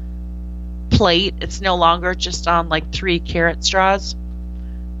plate. It's no longer just on like 3 carrot straws.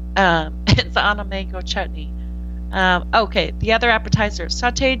 It's on a mango chutney. Okay, the other appetizer,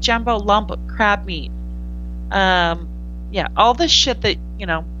 sauteed jumbo lump crab meat. Yeah, all this shit that,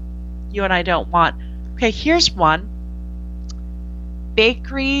 you and I don't want. Okay, here's one.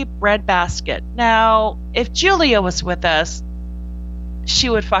 Bakery bread basket. Now, if Julia was with us, she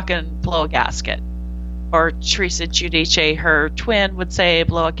would fucking blow a gasket. Or Teresa Giudice, her twin, would say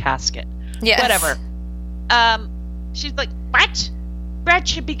blow a casket. Yes. Whatever. She's like, what? Bread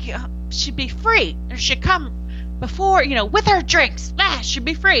should be free. It should come before, with our drinks. Should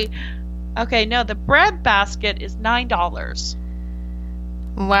be free. Okay, no, the bread basket is $9.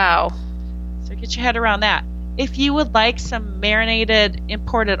 Wow. So get your head around that. If you would like some marinated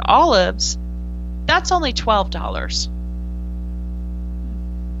imported olives, that's only $12.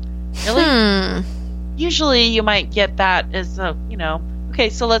 Really? Usually you might get that as a, okay,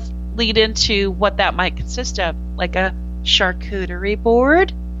 so let's lead into what that might consist of. Like a charcuterie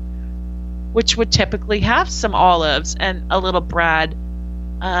board, which would typically have some olives and a little bread,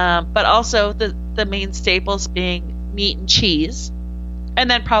 but also the main staples being meat and cheese, and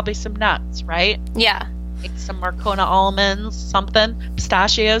then probably some nuts, right? Yeah. Like some Marcona almonds, something,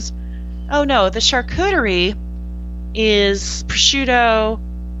 pistachios. Oh no, the charcuterie is prosciutto,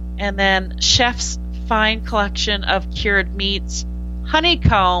 and then chef's fine collection of cured meats,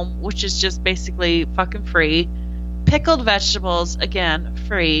 honeycomb, which is just basically fucking free, pickled vegetables, again,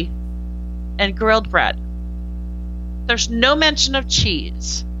 free, and grilled bread. There's no mention of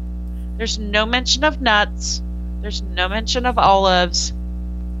cheese. There's no mention of nuts. There's no mention of olives.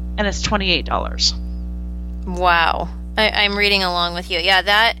 And it's $28. Wow. I'm reading along with you.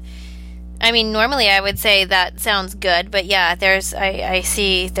 Yeah, normally I would say that sounds good, but yeah, I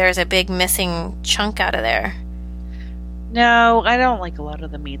see there's a big missing chunk out of there. No, I don't like a lot of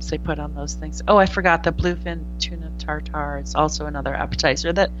the meats they put on those things. Oh, I forgot the bluefin tuna tartare is also another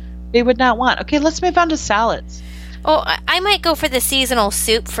appetizer that they would not want. Okay, let's move on to salads. Oh, I might go for the seasonal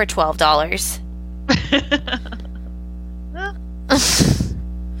soup for $12.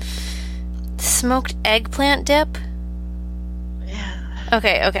 Smoked eggplant dip? Yeah.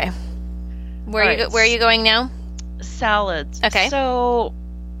 Okay. Where are you going now? Salads. Okay. So,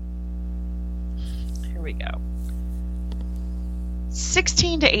 here we go.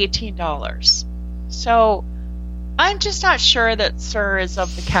 $16 to $18. So, I'm just not sure that Sir is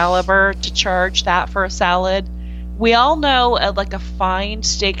of the caliber to charge that for a salad. We all know at like a fine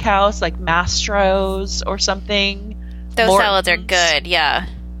steakhouse like Mastro's or something. Those Morton's, salads are good, yeah.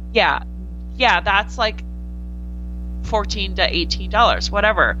 Yeah, that's like $14 to $18,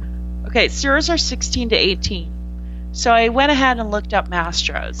 whatever. Okay, Sir's are $16 to $18. So I went ahead and looked up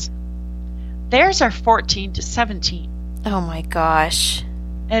Mastro's. Theirs are $14 to $17. Oh my gosh.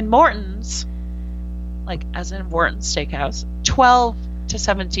 And Morton's, like as in Wharton's Steakhouse, $12 to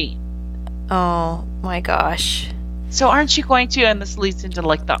 $17. Oh my gosh. So aren't you going to, and this leads into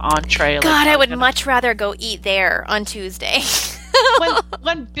like the entree. God, I would much rather go eat there on Tuesday.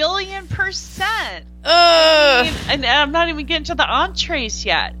 1 billion%. And I'm not even getting to the entrees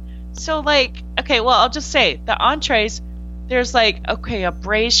yet. So like, okay, well, I'll just say the entrees, there's like, okay, a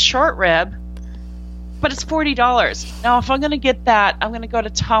braised short rib, but it's $40. Now, if I'm going to get that, I'm going to go to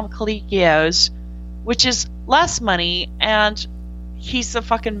Tom Colicchio's, which is less money, and he's the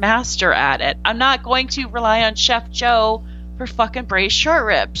fucking master at it. I'm not going to rely on Chef Joe for fucking braised short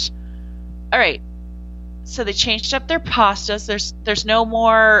ribs. All right. So they changed up their pastas. There's no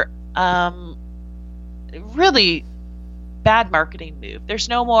more really bad marketing move. There's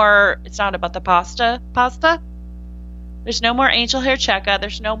no more, it's not about the pasta. There's no more angel hair checka.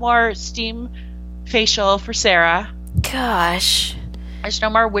 There's no more steam facial for Sarah. Gosh. There's no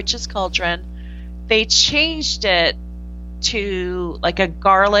more witch's cauldron. They changed it to like a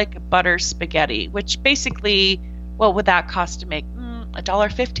garlic butter spaghetti, which basically, what would that cost to make?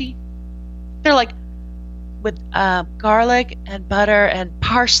 $1.50? They're like, with garlic and butter and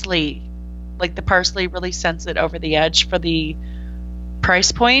parsley. Like the parsley really sends it over the edge for the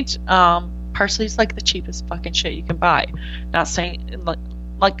price point. Parsley's like the cheapest fucking shit you can buy. Not saying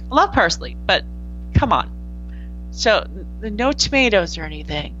like love parsley, but come on. So no tomatoes or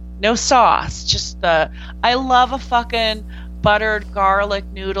anything, no sauce. Just I love a fucking buttered garlic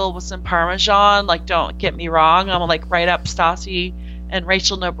noodle with some Parmesan. Like, don't get me wrong, I'm like right up Stassi and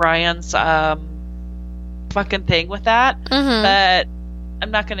Rachel O'Brien's fucking thing with that. Mm-hmm. But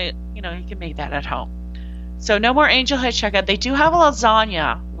I'm not gonna, you can make that at home. So no more angel hair checkout. They do have a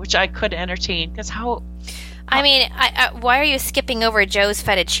lasagna, which I could entertain, because how I mean, why are you skipping over Joe's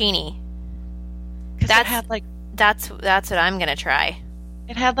fettuccine? Because it had like That's what I'm gonna try.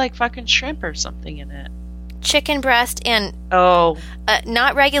 it had like fucking shrimp or something in it. Chicken breast and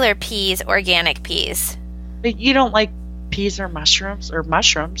not regular peas, organic peas. But you don't like peas or mushrooms,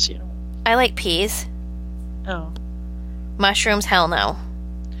 you know. I like peas. Oh. Mushrooms, hell no.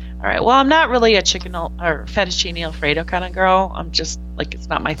 All right. Well, I'm not really a chicken or fettuccine Alfredo kind of girl. I'm just like, it's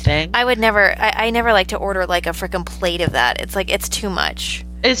not my thing. I would never. I never like to order like a freaking plate of that. It's like it's too much.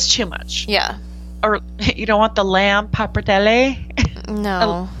 It's too much. Yeah. Or you don't want the lamb pappardelle?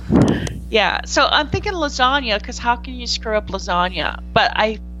 No. Yeah. So I'm thinking lasagna because how can you screw up lasagna? But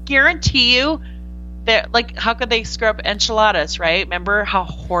I guarantee you that, like, how could they screw up enchiladas, right? Remember how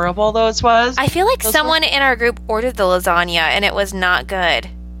horrible those was? I feel like someone in our group ordered the lasagna and it was not good.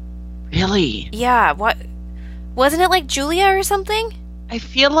 Really? Yeah. What? Wasn't it like Julia or something? I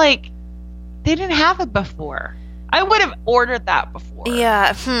feel like they didn't have it before. I would have ordered that before.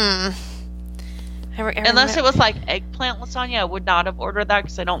 Yeah. Unless it was like eggplant lasagna, I would not have ordered that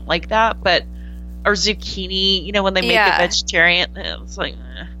because I don't like that. But or zucchini, you know, when they make it vegetarian, it's like,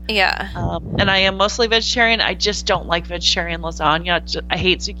 yeah. And I am mostly vegetarian. I just don't like vegetarian lasagna. I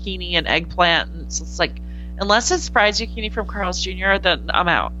hate zucchini and eggplant. And it's like, unless it's fried zucchini from Carl's Jr., then I'm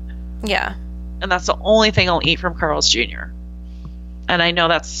out. Yeah. And that's the only thing I'll eat from Carl's Jr. And I know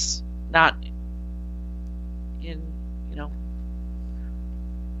that's not in, you know,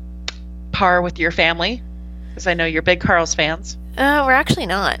 par with your family, because I know you're big Carl's fans. We're actually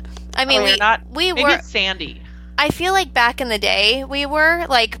not. I mean, we Maybe were. it's Sandy. I feel like back in the day we were,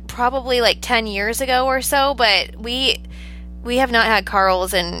 like, probably like 10 years ago or so, but we have not had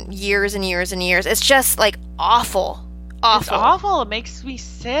Carl's in years and years and years. It's just like awful. It's awful. It makes me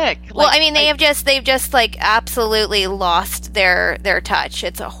sick. Well, I mean, they've just like absolutely lost their touch.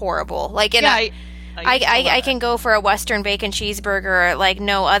 It's a horrible. Like, I can go for a Western bacon cheeseburger like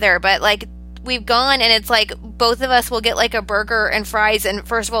no other, but like we've gone and it's like both of us will get like a burger and fries, and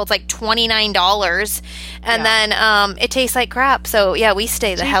first of all it's like $29, and then it tastes like crap. So yeah, we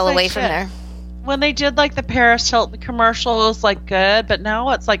stay the hell away from there. When they did like the Paris Hilton commercial, it was like good, but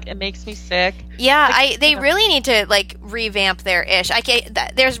now it's like it makes me sick. Yeah, like, they really need to like revamp their ish.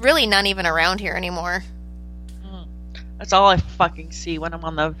 There's really none even around here anymore. That's all I fucking see when I'm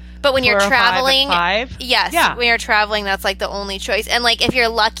on the. But when you're traveling, yes, when you're traveling, that's like the only choice. And like if you're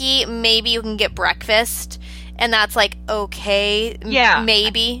lucky, maybe you can get breakfast, and that's like okay. Yeah,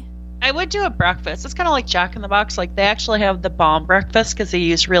 maybe. I would do a breakfast. It's kind of like Jack in the Box. Like they actually have the bomb breakfast because they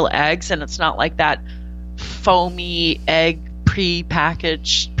use real eggs, and it's not like that foamy egg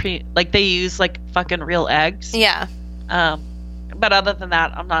pre-packaged. Like they use like fucking real eggs. Yeah. But other than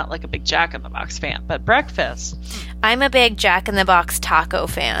that, I'm not like a big Jack in the Box fan. But breakfast, I'm a big Jack in the Box taco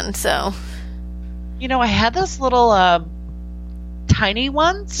fan. So, you know, I had those little tiny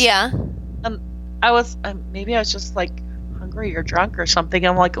ones. Yeah. I was maybe I was just like hungry or drunk or something.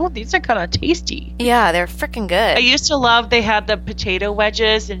 I'm like, oh, these are kind of tasty. Yeah, they're freaking good. I used to love. They had the potato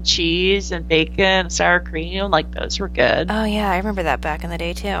wedges and cheese and bacon, and sour cream. Like those were good. Oh yeah, I remember that back in the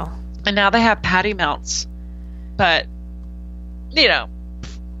day too. And now they have patty melts, but you know,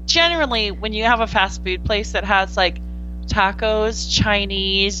 generally when you have a fast food place that has like tacos,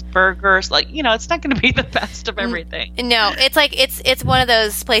 Chinese, burgers, like, you know, it's not going to be the best of everything. No, it's like it's one of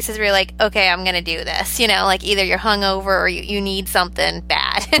those places where you're like, okay, I'm going to do this. You know, like either you're hungover or you need something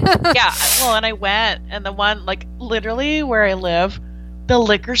bad. Yeah, well, and I went, and the one like literally where I live, the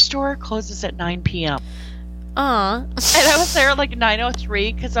liquor store closes at 9 p.m. Aw. And I was there at like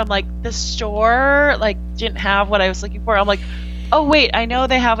 9:03 because I'm like, the store like didn't have what I was looking for. I'm like, oh wait, I know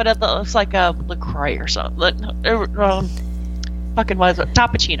they have it at it's like a LaCroix or something. Fucking what is it?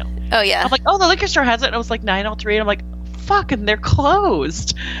 Toppuccino. Oh yeah. I'm like, oh, the liquor store has it. And it was like 9:03, and I'm like, fucking, they're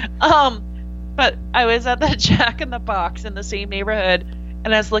closed. But I was at the Jack in the Box in the same neighborhood,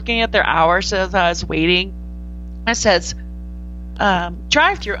 and I was looking at their hours as I was waiting. It says,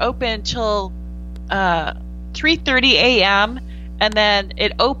 drive-through open till 3:30 a.m. and then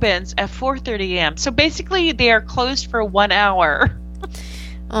it opens at 4:30 a.m. So basically, they are closed for 1 hour.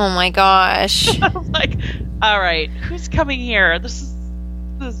 Oh my gosh! I was like, all right, who's coming here? This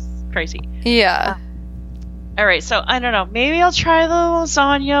is crazy. Yeah. All right, so I don't know. Maybe I'll try the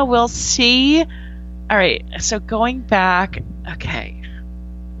lasagna. We'll see. All right, so going back. Okay,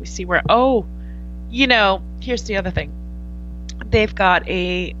 we see where. Oh, you know, here's the other thing. They've got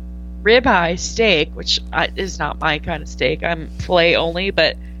a ribeye steak, which is not my kind of steak. I'm filet only,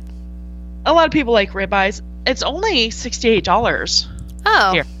 but a lot of people like ribeyes. It's only $68.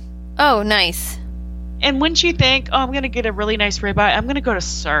 Oh. Here. Oh, nice. And wouldn't you think, oh, I'm going to get a really nice ribeye, I'm going to go to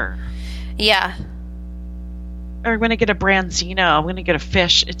Sir. Yeah. or I'm going to get a branzino. I'm going to get a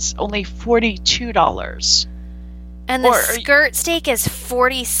fish. It's only $42. And the skirt steak is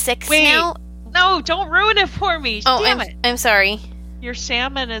 $46 now? No, don't ruin it for me. Oh, Damn it. I'm sorry. Your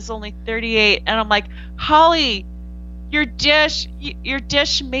salmon is only $38. And I'm like, Holly, your dish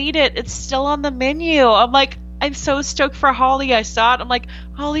made it. It's still on the menu. I'm like, I'm so stoked for Holly. I saw it. I'm like,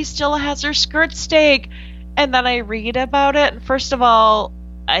 Holly still has her skirt steak. And then I read about it. And first of all,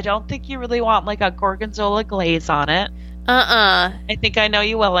 I don't think you really want like a gorgonzola glaze on it. I think I know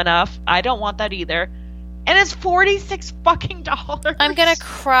you well enough. I don't want that either. And it's $46 fucking dollars. I'm gonna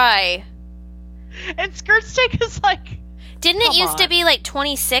cry. And skirt steak is like... Didn't it used to be like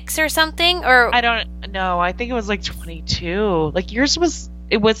 26 or something? Or I don't know. I think it was like 22. Like yours was...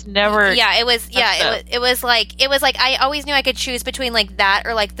 It was never... Yeah, it was... Yeah, it was like... I always knew I could choose between like that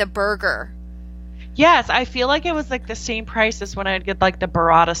or like the burger. Yes, I feel like it was like the same price as when I'd get like the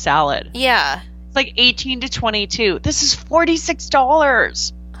burrata salad. Yeah. It's like 18 to 22. This is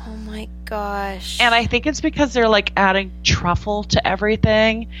 $46. Oh my gosh. And I think it's because they're like adding truffle to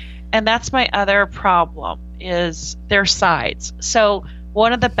everything. And that's my other problem is their sides. So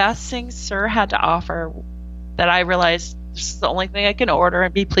one of the best things Sir had to offer that I realized this is the only thing I can order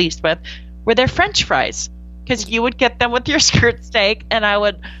and be pleased with were their French fries. Because you would get them with your skirt steak and I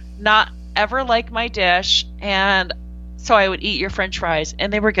would not ever like my dish. And so I would eat your French fries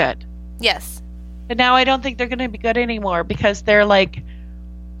and they were good. Yes. But now I don't think they're going to be good anymore because they're like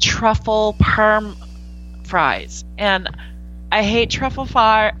truffle parm fries. And I hate truffle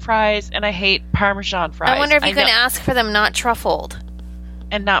fries and I hate Parmesan fries. I wonder if you can ask for them not truffled.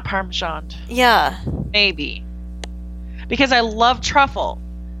 And not Parmesan. Yeah. Maybe. Because I love truffle.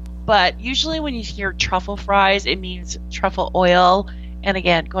 But usually when you hear truffle fries, it means truffle oil. And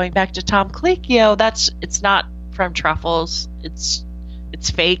again, going back to Tom Colicchio, it's not from truffles. It's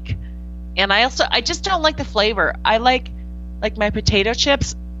fake. And I just don't like the flavor. I like my potato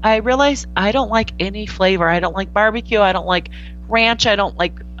chips. I realize I don't like any flavor. I don't like barbecue. I don't like ranch. I don't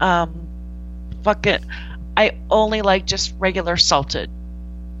like I only like just regular salted.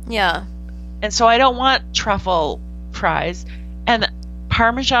 Yeah. And so I don't want truffle fries. And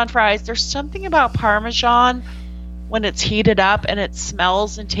Parmesan fries, there's something about Parmesan when it's heated up and it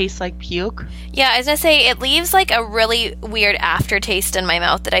smells and tastes like puke. Yeah, I was going to say, it leaves like a really weird aftertaste in my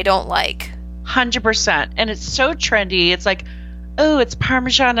mouth that I don't like. 100%. And it's so trendy. It's like, oh, it's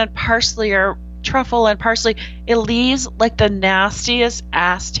Parmesan and parsley or truffle and parsley. It leaves like the nastiest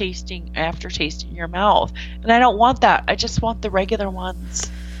ass-tasting aftertaste in your mouth. And I don't want that. I just want the regular ones.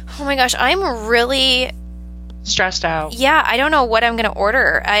 Oh my gosh, I'm really... stressed out. Yeah, I don't know what I'm going to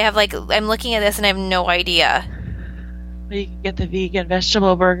order. I'm looking at this and I have no idea. Well, you could get the vegan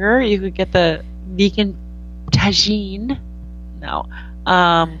vegetable burger. You could get the vegan tagine. No.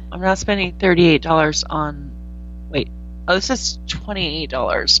 I'm not spending $38 on... Wait. Oh, this is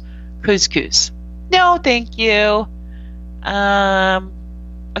 $28. Couscous. No, thank you.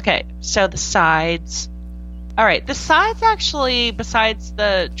 Okay, so the sides. All right, the sides actually, besides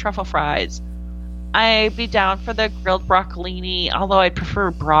the truffle fries, I'd be down for the grilled broccolini, although I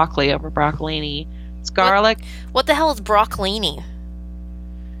prefer broccoli over broccolini. It's garlic. What the hell is broccolini?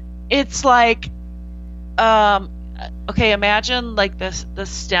 It's like, okay, imagine like the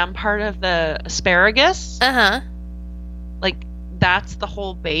stem part of the asparagus. Uh-huh. Like that's the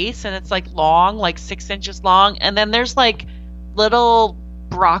whole base, and it's like long, like 6 inches long, and then there's like little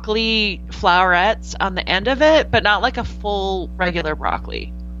broccoli flowerets on the end of it, but not like a full regular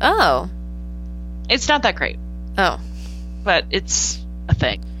broccoli. Oh. It's not that great. Oh. But it's a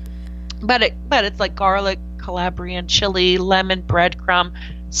thing. But it's like garlic, Calabrian chili, lemon, breadcrumb.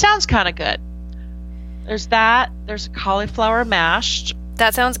 Sounds kind of good. There's that. There's cauliflower mashed.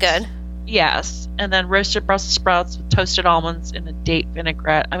 That sounds good. Yes. And then roasted Brussels sprouts with toasted almonds in a date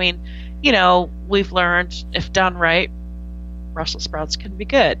vinaigrette. I mean, we've learned if done right, Brussels sprouts can be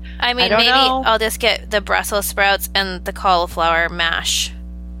good. I mean, maybe know. I'll just get the Brussels sprouts and the cauliflower mash.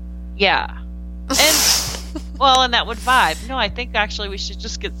 Yeah. And well, and that would vibe. No, I think actually we should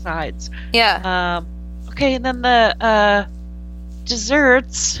just get sides. Yeah. Okay, and then the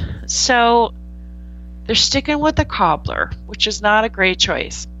desserts. So they're sticking with the cobbler, which is not a great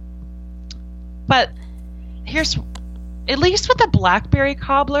choice. But here's, at least with the blackberry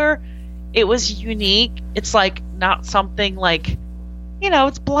cobbler, it was unique. It's like not something like,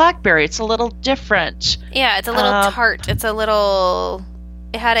 it's blackberry. It's a little different. Yeah, it's a little tart. It's a little.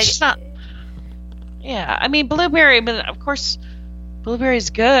 It had a. It's not. Yeah, I mean blueberry, but of course,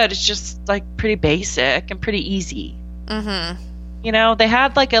 blueberry's good. It's just like pretty basic and pretty easy. Mm-hmm. They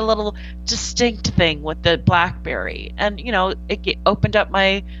had like a little distinct thing with the blackberry, and it opened up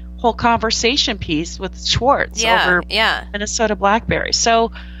my whole conversation piece with Schwartz over Minnesota Blackberry.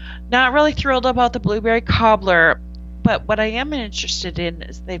 So not really thrilled about the blueberry cobbler, but what I am interested in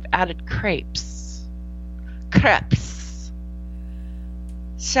is they've added crepes.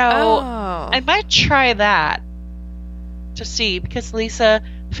 So I might try that to see, because Lisa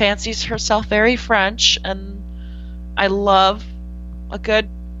fancies herself very French, and I love a good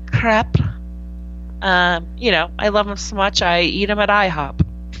crepe. I love them so much I eat them at IHOP.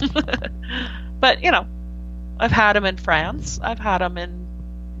 But, I've had them in France. I've had them in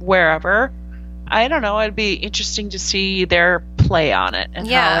wherever. I don't know. It'd be interesting to see their play on it and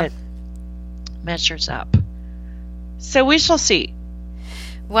how it measures up. So we shall see.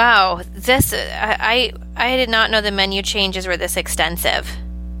 Wow. This, I did not know the menu changes were this extensive.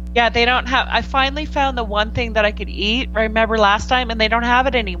 Yeah, they don't have... I finally found the one thing that I could eat, remember last time, and they don't have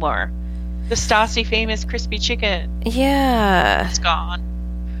it anymore. The Stassi famous crispy chicken. Yeah. It's gone.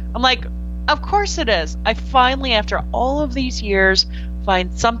 I'm like, of course it is. I finally, after all of these years,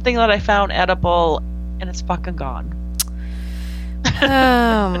 find something that I found edible, and it's fucking gone.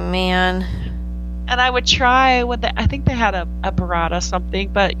 Oh, man. And I would try with I think they had a burrata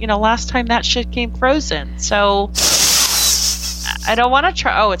something, but, last time that shit came frozen. So I don't want to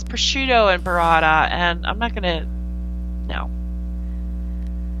try. Oh, it's prosciutto and burrata, and I'm not going to... No.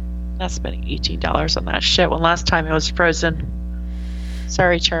 Not spending $18 on that shit when last time it was frozen.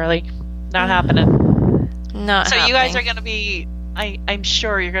 Sorry, Charlie. Not happening. Not so happening. You guys are going to be... I'm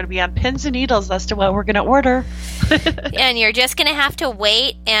sure you're going to be on pins and needles as to what we're going to order. And you're just going to have to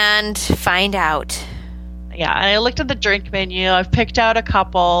wait and find out. Yeah, and I looked at the drink menu. I've picked out a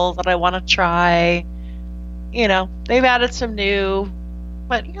couple that I want to try. They've added some new,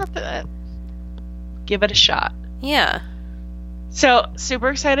 but you have to give it a shot. Yeah. So, super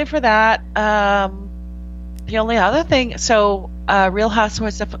excited for that. The only other thing, Real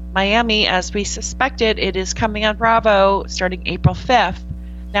Housewives of Miami, as we suspected, it is coming on Bravo starting April 5th.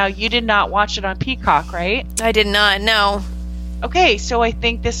 Now, you did not watch it on Peacock, right? I did not, no. Okay, so I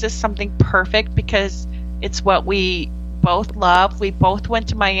think this is something perfect because it's what we both love. We both went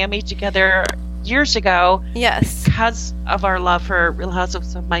to Miami together years ago. Yes. Because of our love for Real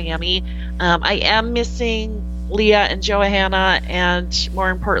Housewives of Miami. I am missing Leah and Johanna, and more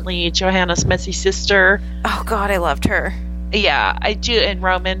importantly, Johanna's messy sister. Oh, God, I loved her. Yeah, I do. And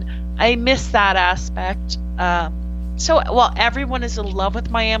Roman, I miss that aspect. While everyone is in love with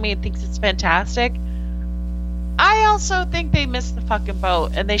Miami and thinks it's fantastic, I also think they missed the fucking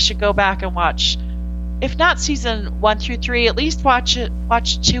boat, and they should go back and watch, if not season 1 through 3, at least watch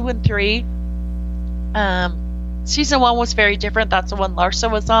 2 and 3. Season 1 was very different. That's the one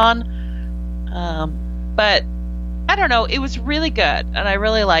Larsa was on. But I don't know. It was really good, and I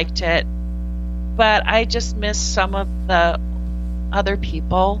really liked it. But I just missed some of the other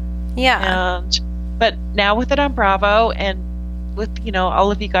people. Yeah. But now with it on Bravo, and with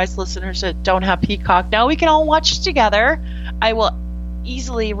all of you guys listeners that don't have Peacock, now we can all watch it together. I will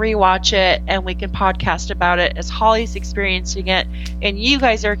easily rewatch it, and we can podcast about it as Holly's experiencing it, and you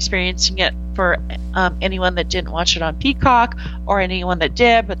guys are experiencing it. For anyone that didn't watch it on Peacock, or anyone that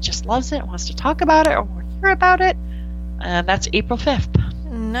did but just loves it and wants to talk about it or hear about it, and that's April 5th.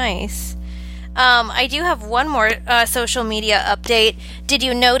 Nice. I do have one more social media update. Did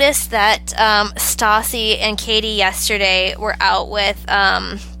you notice that Stassi and Katie yesterday were out with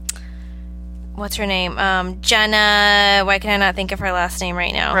what's her name? Jenna. Why can I not think of her last name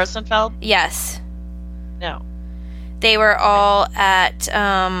right now? Rosenfeld? Yes. No. They were all at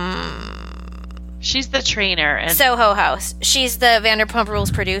she's the trainer and Soho House. She's the Vanderpump Rules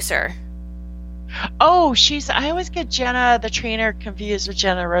producer. Oh, I always get Jenna the trainer confused with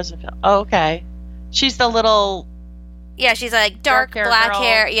Jenna Rosenfeld. Oh, okay. She's the little... Yeah, she's like dark black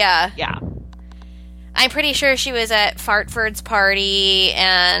hair. Yeah. Yeah. I'm pretty sure she was at Fartford's party,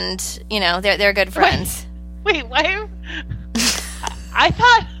 and, they're good friends. Wait, why? I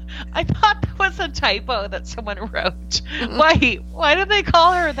thought that was a typo that someone wrote. Why do they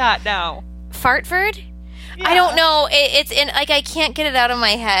call her that now? Fartford? Yeah. I don't know. It's in, I can't get it out of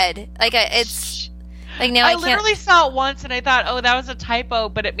my head. It's... now I literally saw it once and I thought, oh, that was a typo,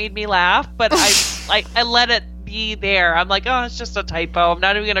 but it made me laugh. But I let it be there. I'm like, oh, it's just a typo. I'm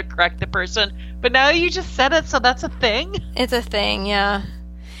not even going to correct the person. But now you just said it, so that's a thing? It's a thing, yeah.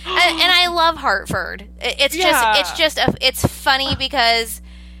 and I love Hartford. It's funny because,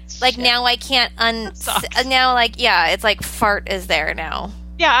 now I can't it's like fart is there now.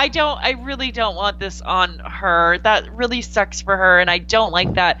 Yeah, I really don't want this on her. That really sucks for her, and I don't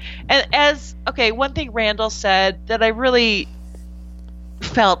like that. And one thing Randall said that I really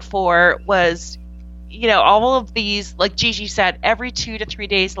felt for was, all of these, like Gigi said, every 2 to 3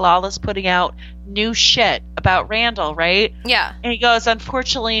 days, Lala's putting out new shit about Randall, right? Yeah. And he goes,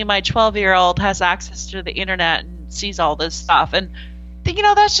 unfortunately, my 12-year-old has access to the internet and sees all this stuff. And,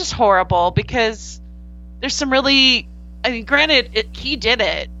 that's just horrible because there's some really, granted, he did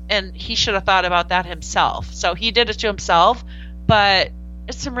it and he should have thought about that himself. So he did it to himself, but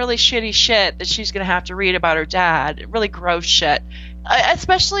it's some really shitty shit that she's going to have to read about her dad. Really gross shit.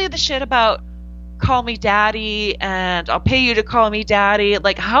 Especially the shit about call me daddy and I'll pay you to call me daddy.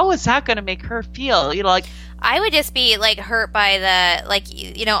 Like, how is that going to make her feel? I would just be hurt by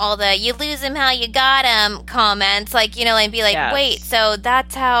the all the you lose him how you got him comments, and be yes. Wait, so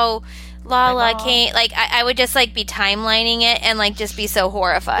that's how Lala came. I would just be timelining it and just be so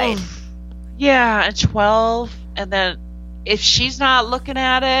horrified. Oof. Yeah, and 12, and then if she's not looking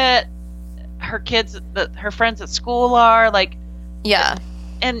at it, her kids, her friends at school are yeah,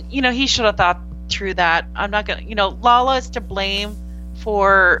 and he should have thought through that. I'm not gonna, Lala is to blame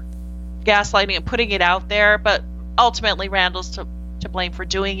for gaslighting and putting it out there, but ultimately Randall's to blame for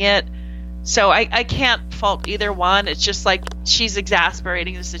doing it. So I can't fault either one. It's just she's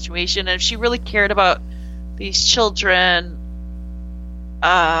exasperating the situation, and if she really cared about these children,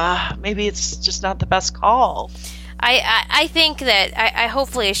 maybe it's just not the best call. I think that I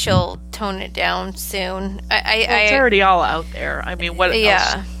hopefully she'll tone it down soon. It's already all out there. What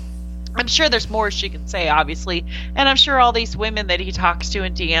yeah. else? I'm sure there's more she can say, obviously, and I'm sure all these women that he talks to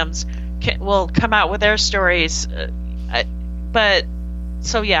in DMs will come out with their stories. But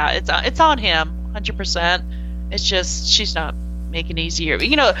so yeah, it's on him, 100%. It's just she's not making it easier.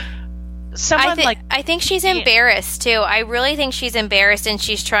 I think she's embarrassed too. I really think she's embarrassed, and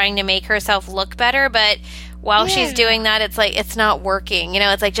she's trying to make herself look better. But while she's doing that, it's not working.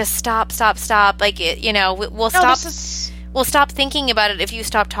 It's just stop. We'll stop. We'll stop thinking about it if you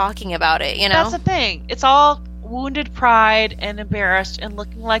stop talking about it. That's the thing. It's all wounded pride and embarrassed and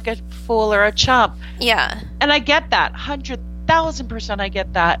looking like a fool or a chump. Yeah. And I get that. 100,000% I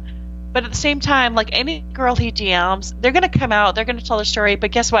get that. But at the same time, any girl he DMs, they're going to come out, they're going to tell their story,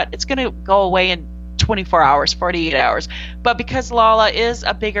 but guess what? It's going to go away in 24 hours, 48 hours. But because Lala is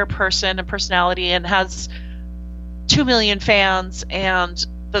a bigger person and personality and has 2 million fans and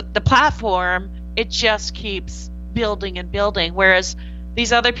the platform, it just keeps building and building. Whereas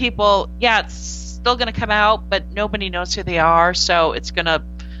these other people, it's still going to come out, but nobody knows who they are, so it's going to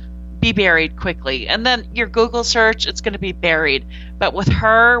be buried quickly. And then your Google search, it's going to be buried. But with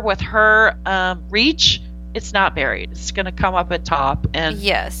her reach, it's not buried. It's going to come up at top. And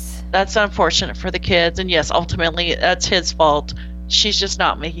yes, that's unfortunate for the kids. And yes, ultimately, that's his fault. She's just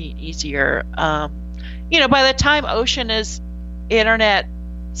not making it easier. By the time Ocean is internet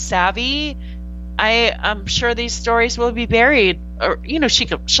savvy, I'm sure these stories will be buried, or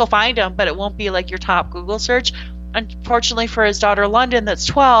she'll find them, but it won't be your top Google search. Unfortunately for his daughter London, that's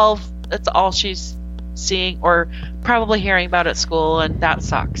 12, that's all she's seeing or probably hearing about at school, and that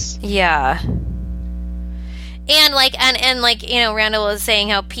sucks. Yeah. And Randall was saying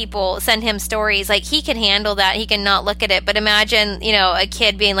how people send him stories. He can handle that. He can not look at it. But imagine, a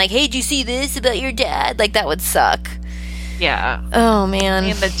kid being like, "Hey, did you see this about your dad?" That would suck. Yeah. Oh man.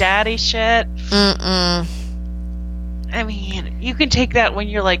 The daddy shit. You can take that when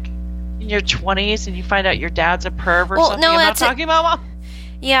you're in your 20s and you find out your dad's a perv or something. No, I'm not talking about mom.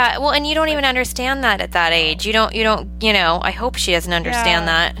 Yeah, well, and you don't even understand that at that age. You don't. I hope she doesn't understand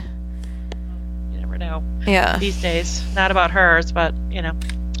that. You never know. Yeah. These days, not about hers, but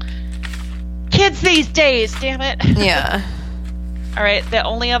kids these days. Damn it. Yeah. All right. The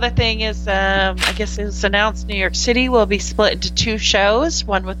only other thing is, I guess it's announced New York City will be split into 2 shows.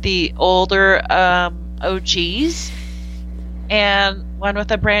 One with the older OGs, and one with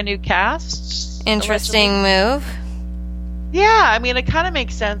a brand new cast. Interesting move. Yeah, it kind of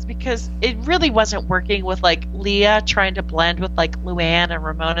makes sense because it really wasn't working with Leah trying to blend with Luann and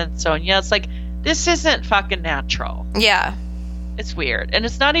Ramona and Sonia. It's this isn't fucking natural. Yeah. It's weird. And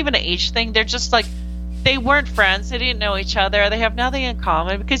it's not even an age thing. They're just they weren't friends. They didn't know each other. They have nothing in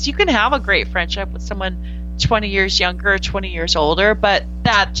common, because you can have a great friendship with someone 20 years younger or 20 years older, but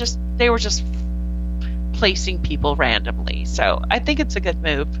they were just placing people randomly. So I think it's a good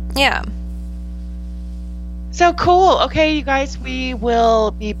move. Yeah. So cool. Okay, you guys, we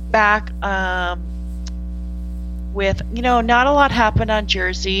will be back with, not a lot happened on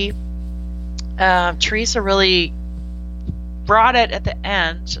Jersey. Teresa really brought it at the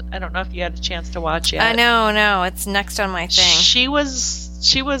end. I don't know if you had a chance to watch it. No, it's next on my thing. She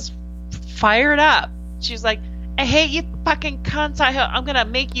was fired up. She's like, "I hate you fucking cunts. I'm gonna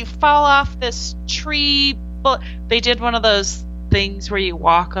make you fall off this tree." They did one of those things where you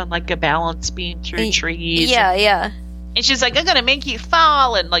walk on like a balance beam through trees. Yeah. And she's like, I'm going to make you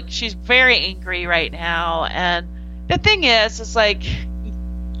fall. And like, she's very angry right now. And the thing is like,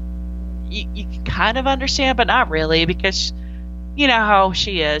 you can kind of understand, but not really, because you know how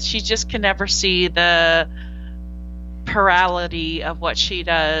she is. She just can never see the plurality of what she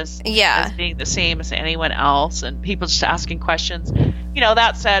does as being the same as anyone else, and people just asking questions. You know,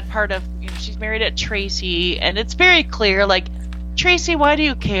 that said, part of, you know, she's married to Tracy, and it's very clear, like, Tracy, why do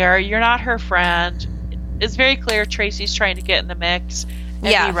you care? You're not her friend. It's very clear Tracy's trying to get in the mix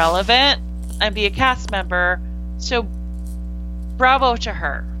and be relevant and be a cast member. So bravo to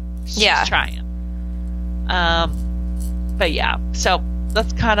her. She's trying. But yeah, so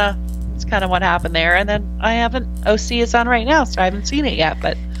that's kind of what happened there. And then OC is on right now, so I haven't seen it yet,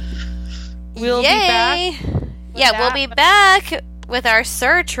 but we'll be back. Yeah, we'll be back with our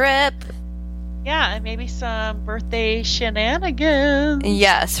SUR trip. Yeah, and maybe some birthday shenanigans.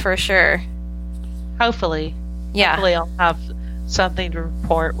 Yes, for sure. Hopefully. Yeah. Hopefully I'll have something to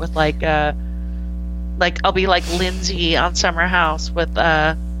report with like I'll be like Lindsay on Summer House with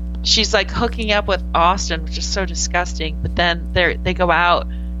she's like hooking up with Austin, which is so disgusting. But then they go out,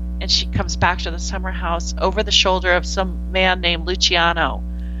 and she comes back to the Summer House over the shoulder of some man named Luciano.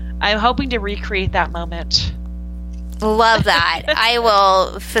 I'm hoping to recreate that moment. Love that. I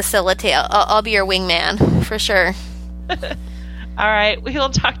will facilitate. I'll be your wingman for sure. All right, we will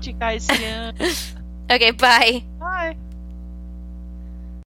talk to you guys soon. Okay, bye.